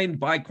defined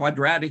by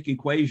quadratic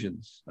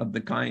equations of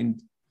the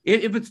kind,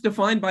 if it's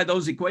defined by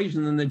those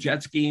equations, then the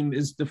jet scheme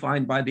is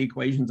defined by the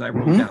equations I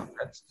wrote down.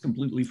 That's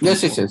completely free.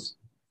 Yes.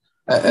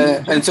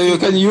 And so you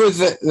can use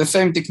the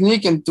same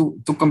technique and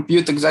to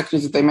compute exactly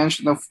the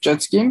dimension of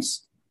jet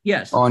schemes?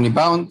 Yes. Only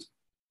bound?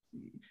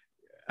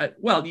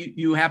 Well,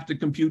 you have to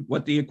compute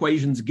what the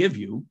equations give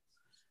you.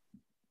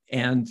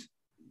 And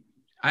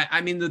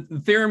I mean,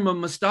 the theorem of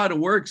Mostada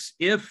works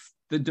if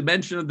the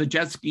dimension of the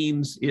jet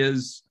schemes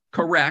is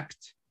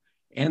correct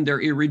and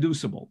they're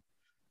irreducible.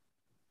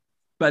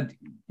 But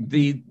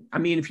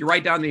if you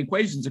write down the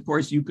equations, of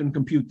course, you can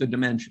compute the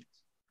dimensions.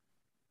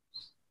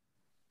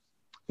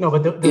 No,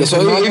 but if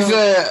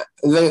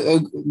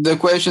the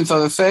equations are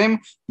the same,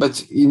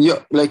 but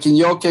in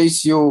your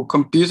case, you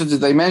computed the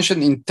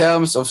dimension in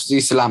terms of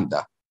this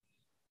lambda.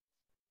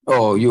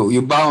 Oh,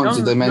 you bound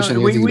the dimension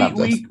using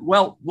lambda.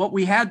 Well, what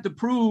we had to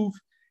prove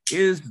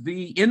is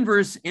the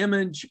inverse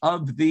image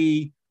of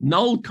the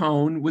null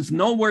cone was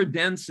nowhere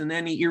dense in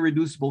any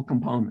irreducible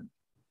component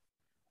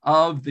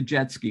of the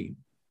jet scheme.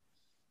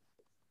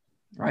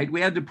 Right?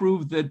 We had to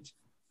prove that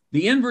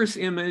the inverse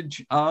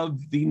image of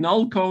the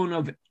null cone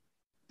of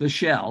the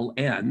shell,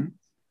 N,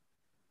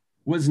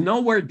 was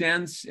nowhere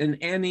dense in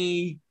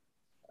any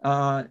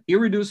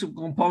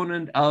irreducible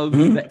component of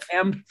the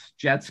mth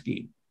jet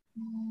scheme.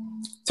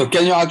 So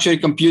can you actually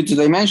compute the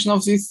dimension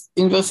of this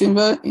inverse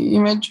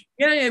image?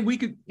 Yeah, we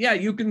could. Yeah,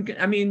 you can.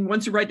 I mean,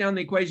 once you write down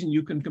the equation,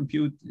 you can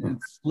compute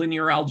it's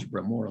linear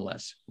algebra, more or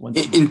less.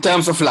 In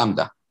terms of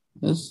lambda,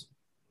 yes?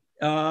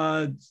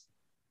 In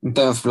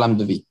terms of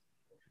lambda V.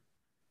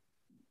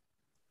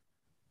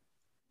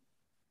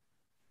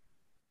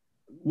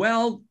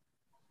 Well,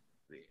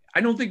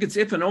 I don't think it's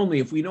if and only.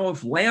 If we know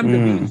if lambda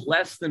V is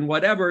less than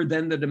whatever,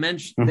 then the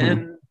dimension,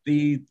 then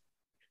the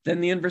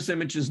inverse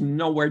image is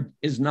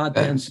not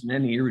dense in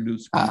any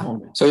irreducible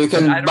component. So you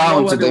can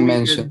bound the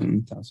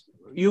dimension.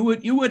 You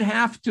would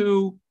have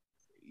to,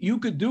 you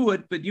could do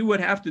it, but you would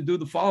have to do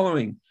the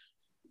following.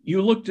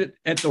 You looked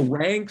at the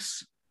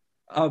ranks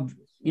of,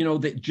 the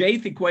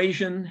jth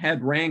equation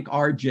had rank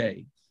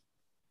Rj.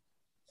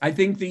 I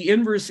think the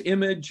inverse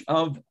image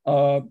of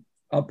a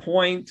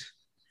point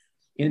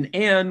in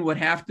N would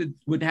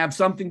have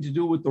something to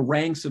do with the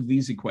ranks of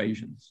these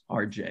equations,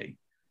 Rj.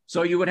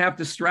 So you would have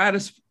to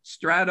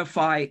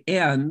stratify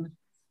N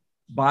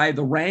by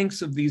the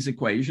ranks of these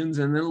equations,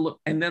 and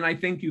then I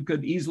think you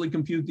could easily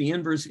compute the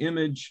inverse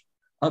image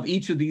of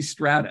each of these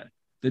strata,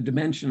 the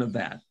dimension of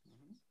that,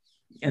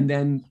 and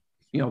then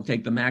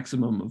take the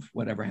maximum of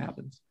whatever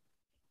happens.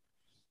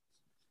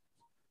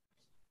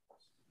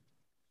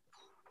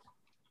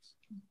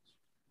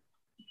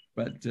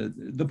 But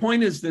the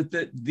point is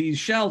that these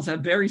shells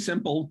have very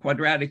simple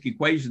quadratic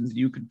equations.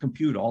 You could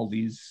compute all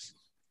these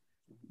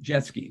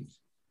jet schemes.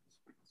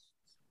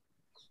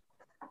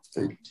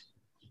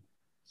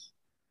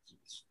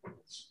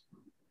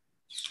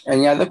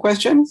 Any other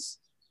questions?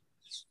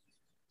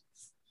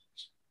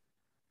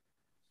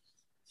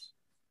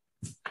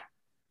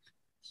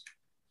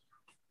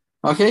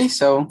 Okay,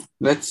 so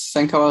let's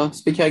thank our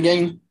speaker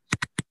again.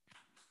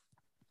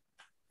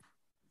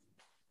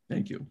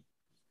 Thank you.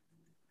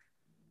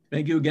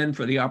 Thank you again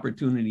for the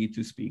opportunity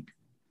to speak.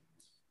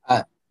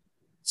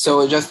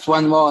 So just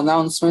one more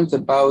announcement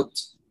about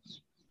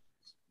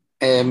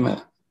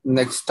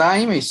next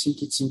time. I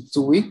think it's in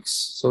 2 weeks.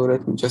 So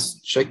let me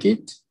just check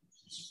it.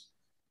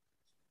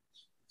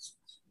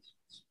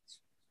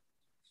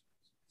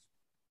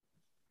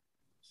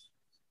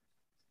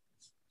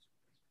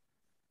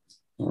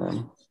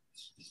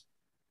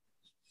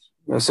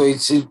 So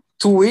it's in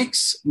 2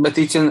 weeks, but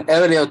it's an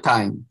earlier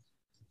time.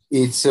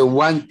 It's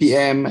 1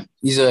 p.m.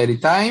 Israeli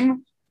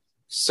time.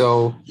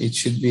 So it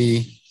should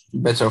be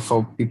better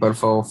for people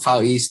for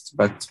Far East,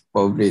 but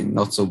probably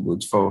not so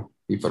good for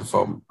people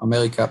from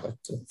America. But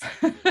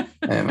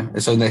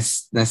so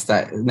next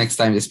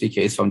time the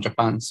speaker is from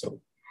Japan.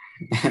 So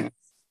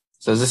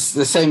so this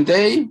the same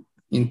day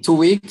in 2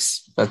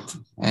 weeks, but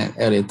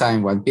earlier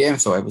time 1 p.m.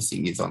 So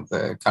everything is on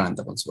the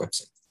calendar on the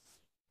website.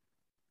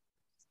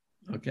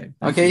 Okay.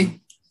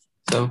 Okay.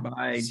 So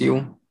bye. See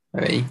you.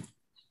 Bye.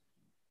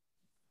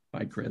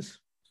 Bye, Chris.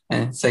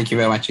 And thank you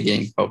very much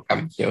again for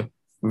coming here.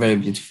 Very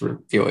beautiful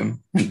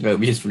poem. Very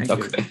beautiful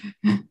talk.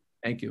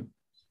 Thank you.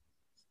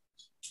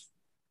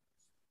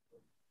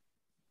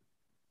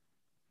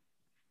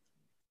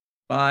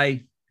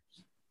 Bye.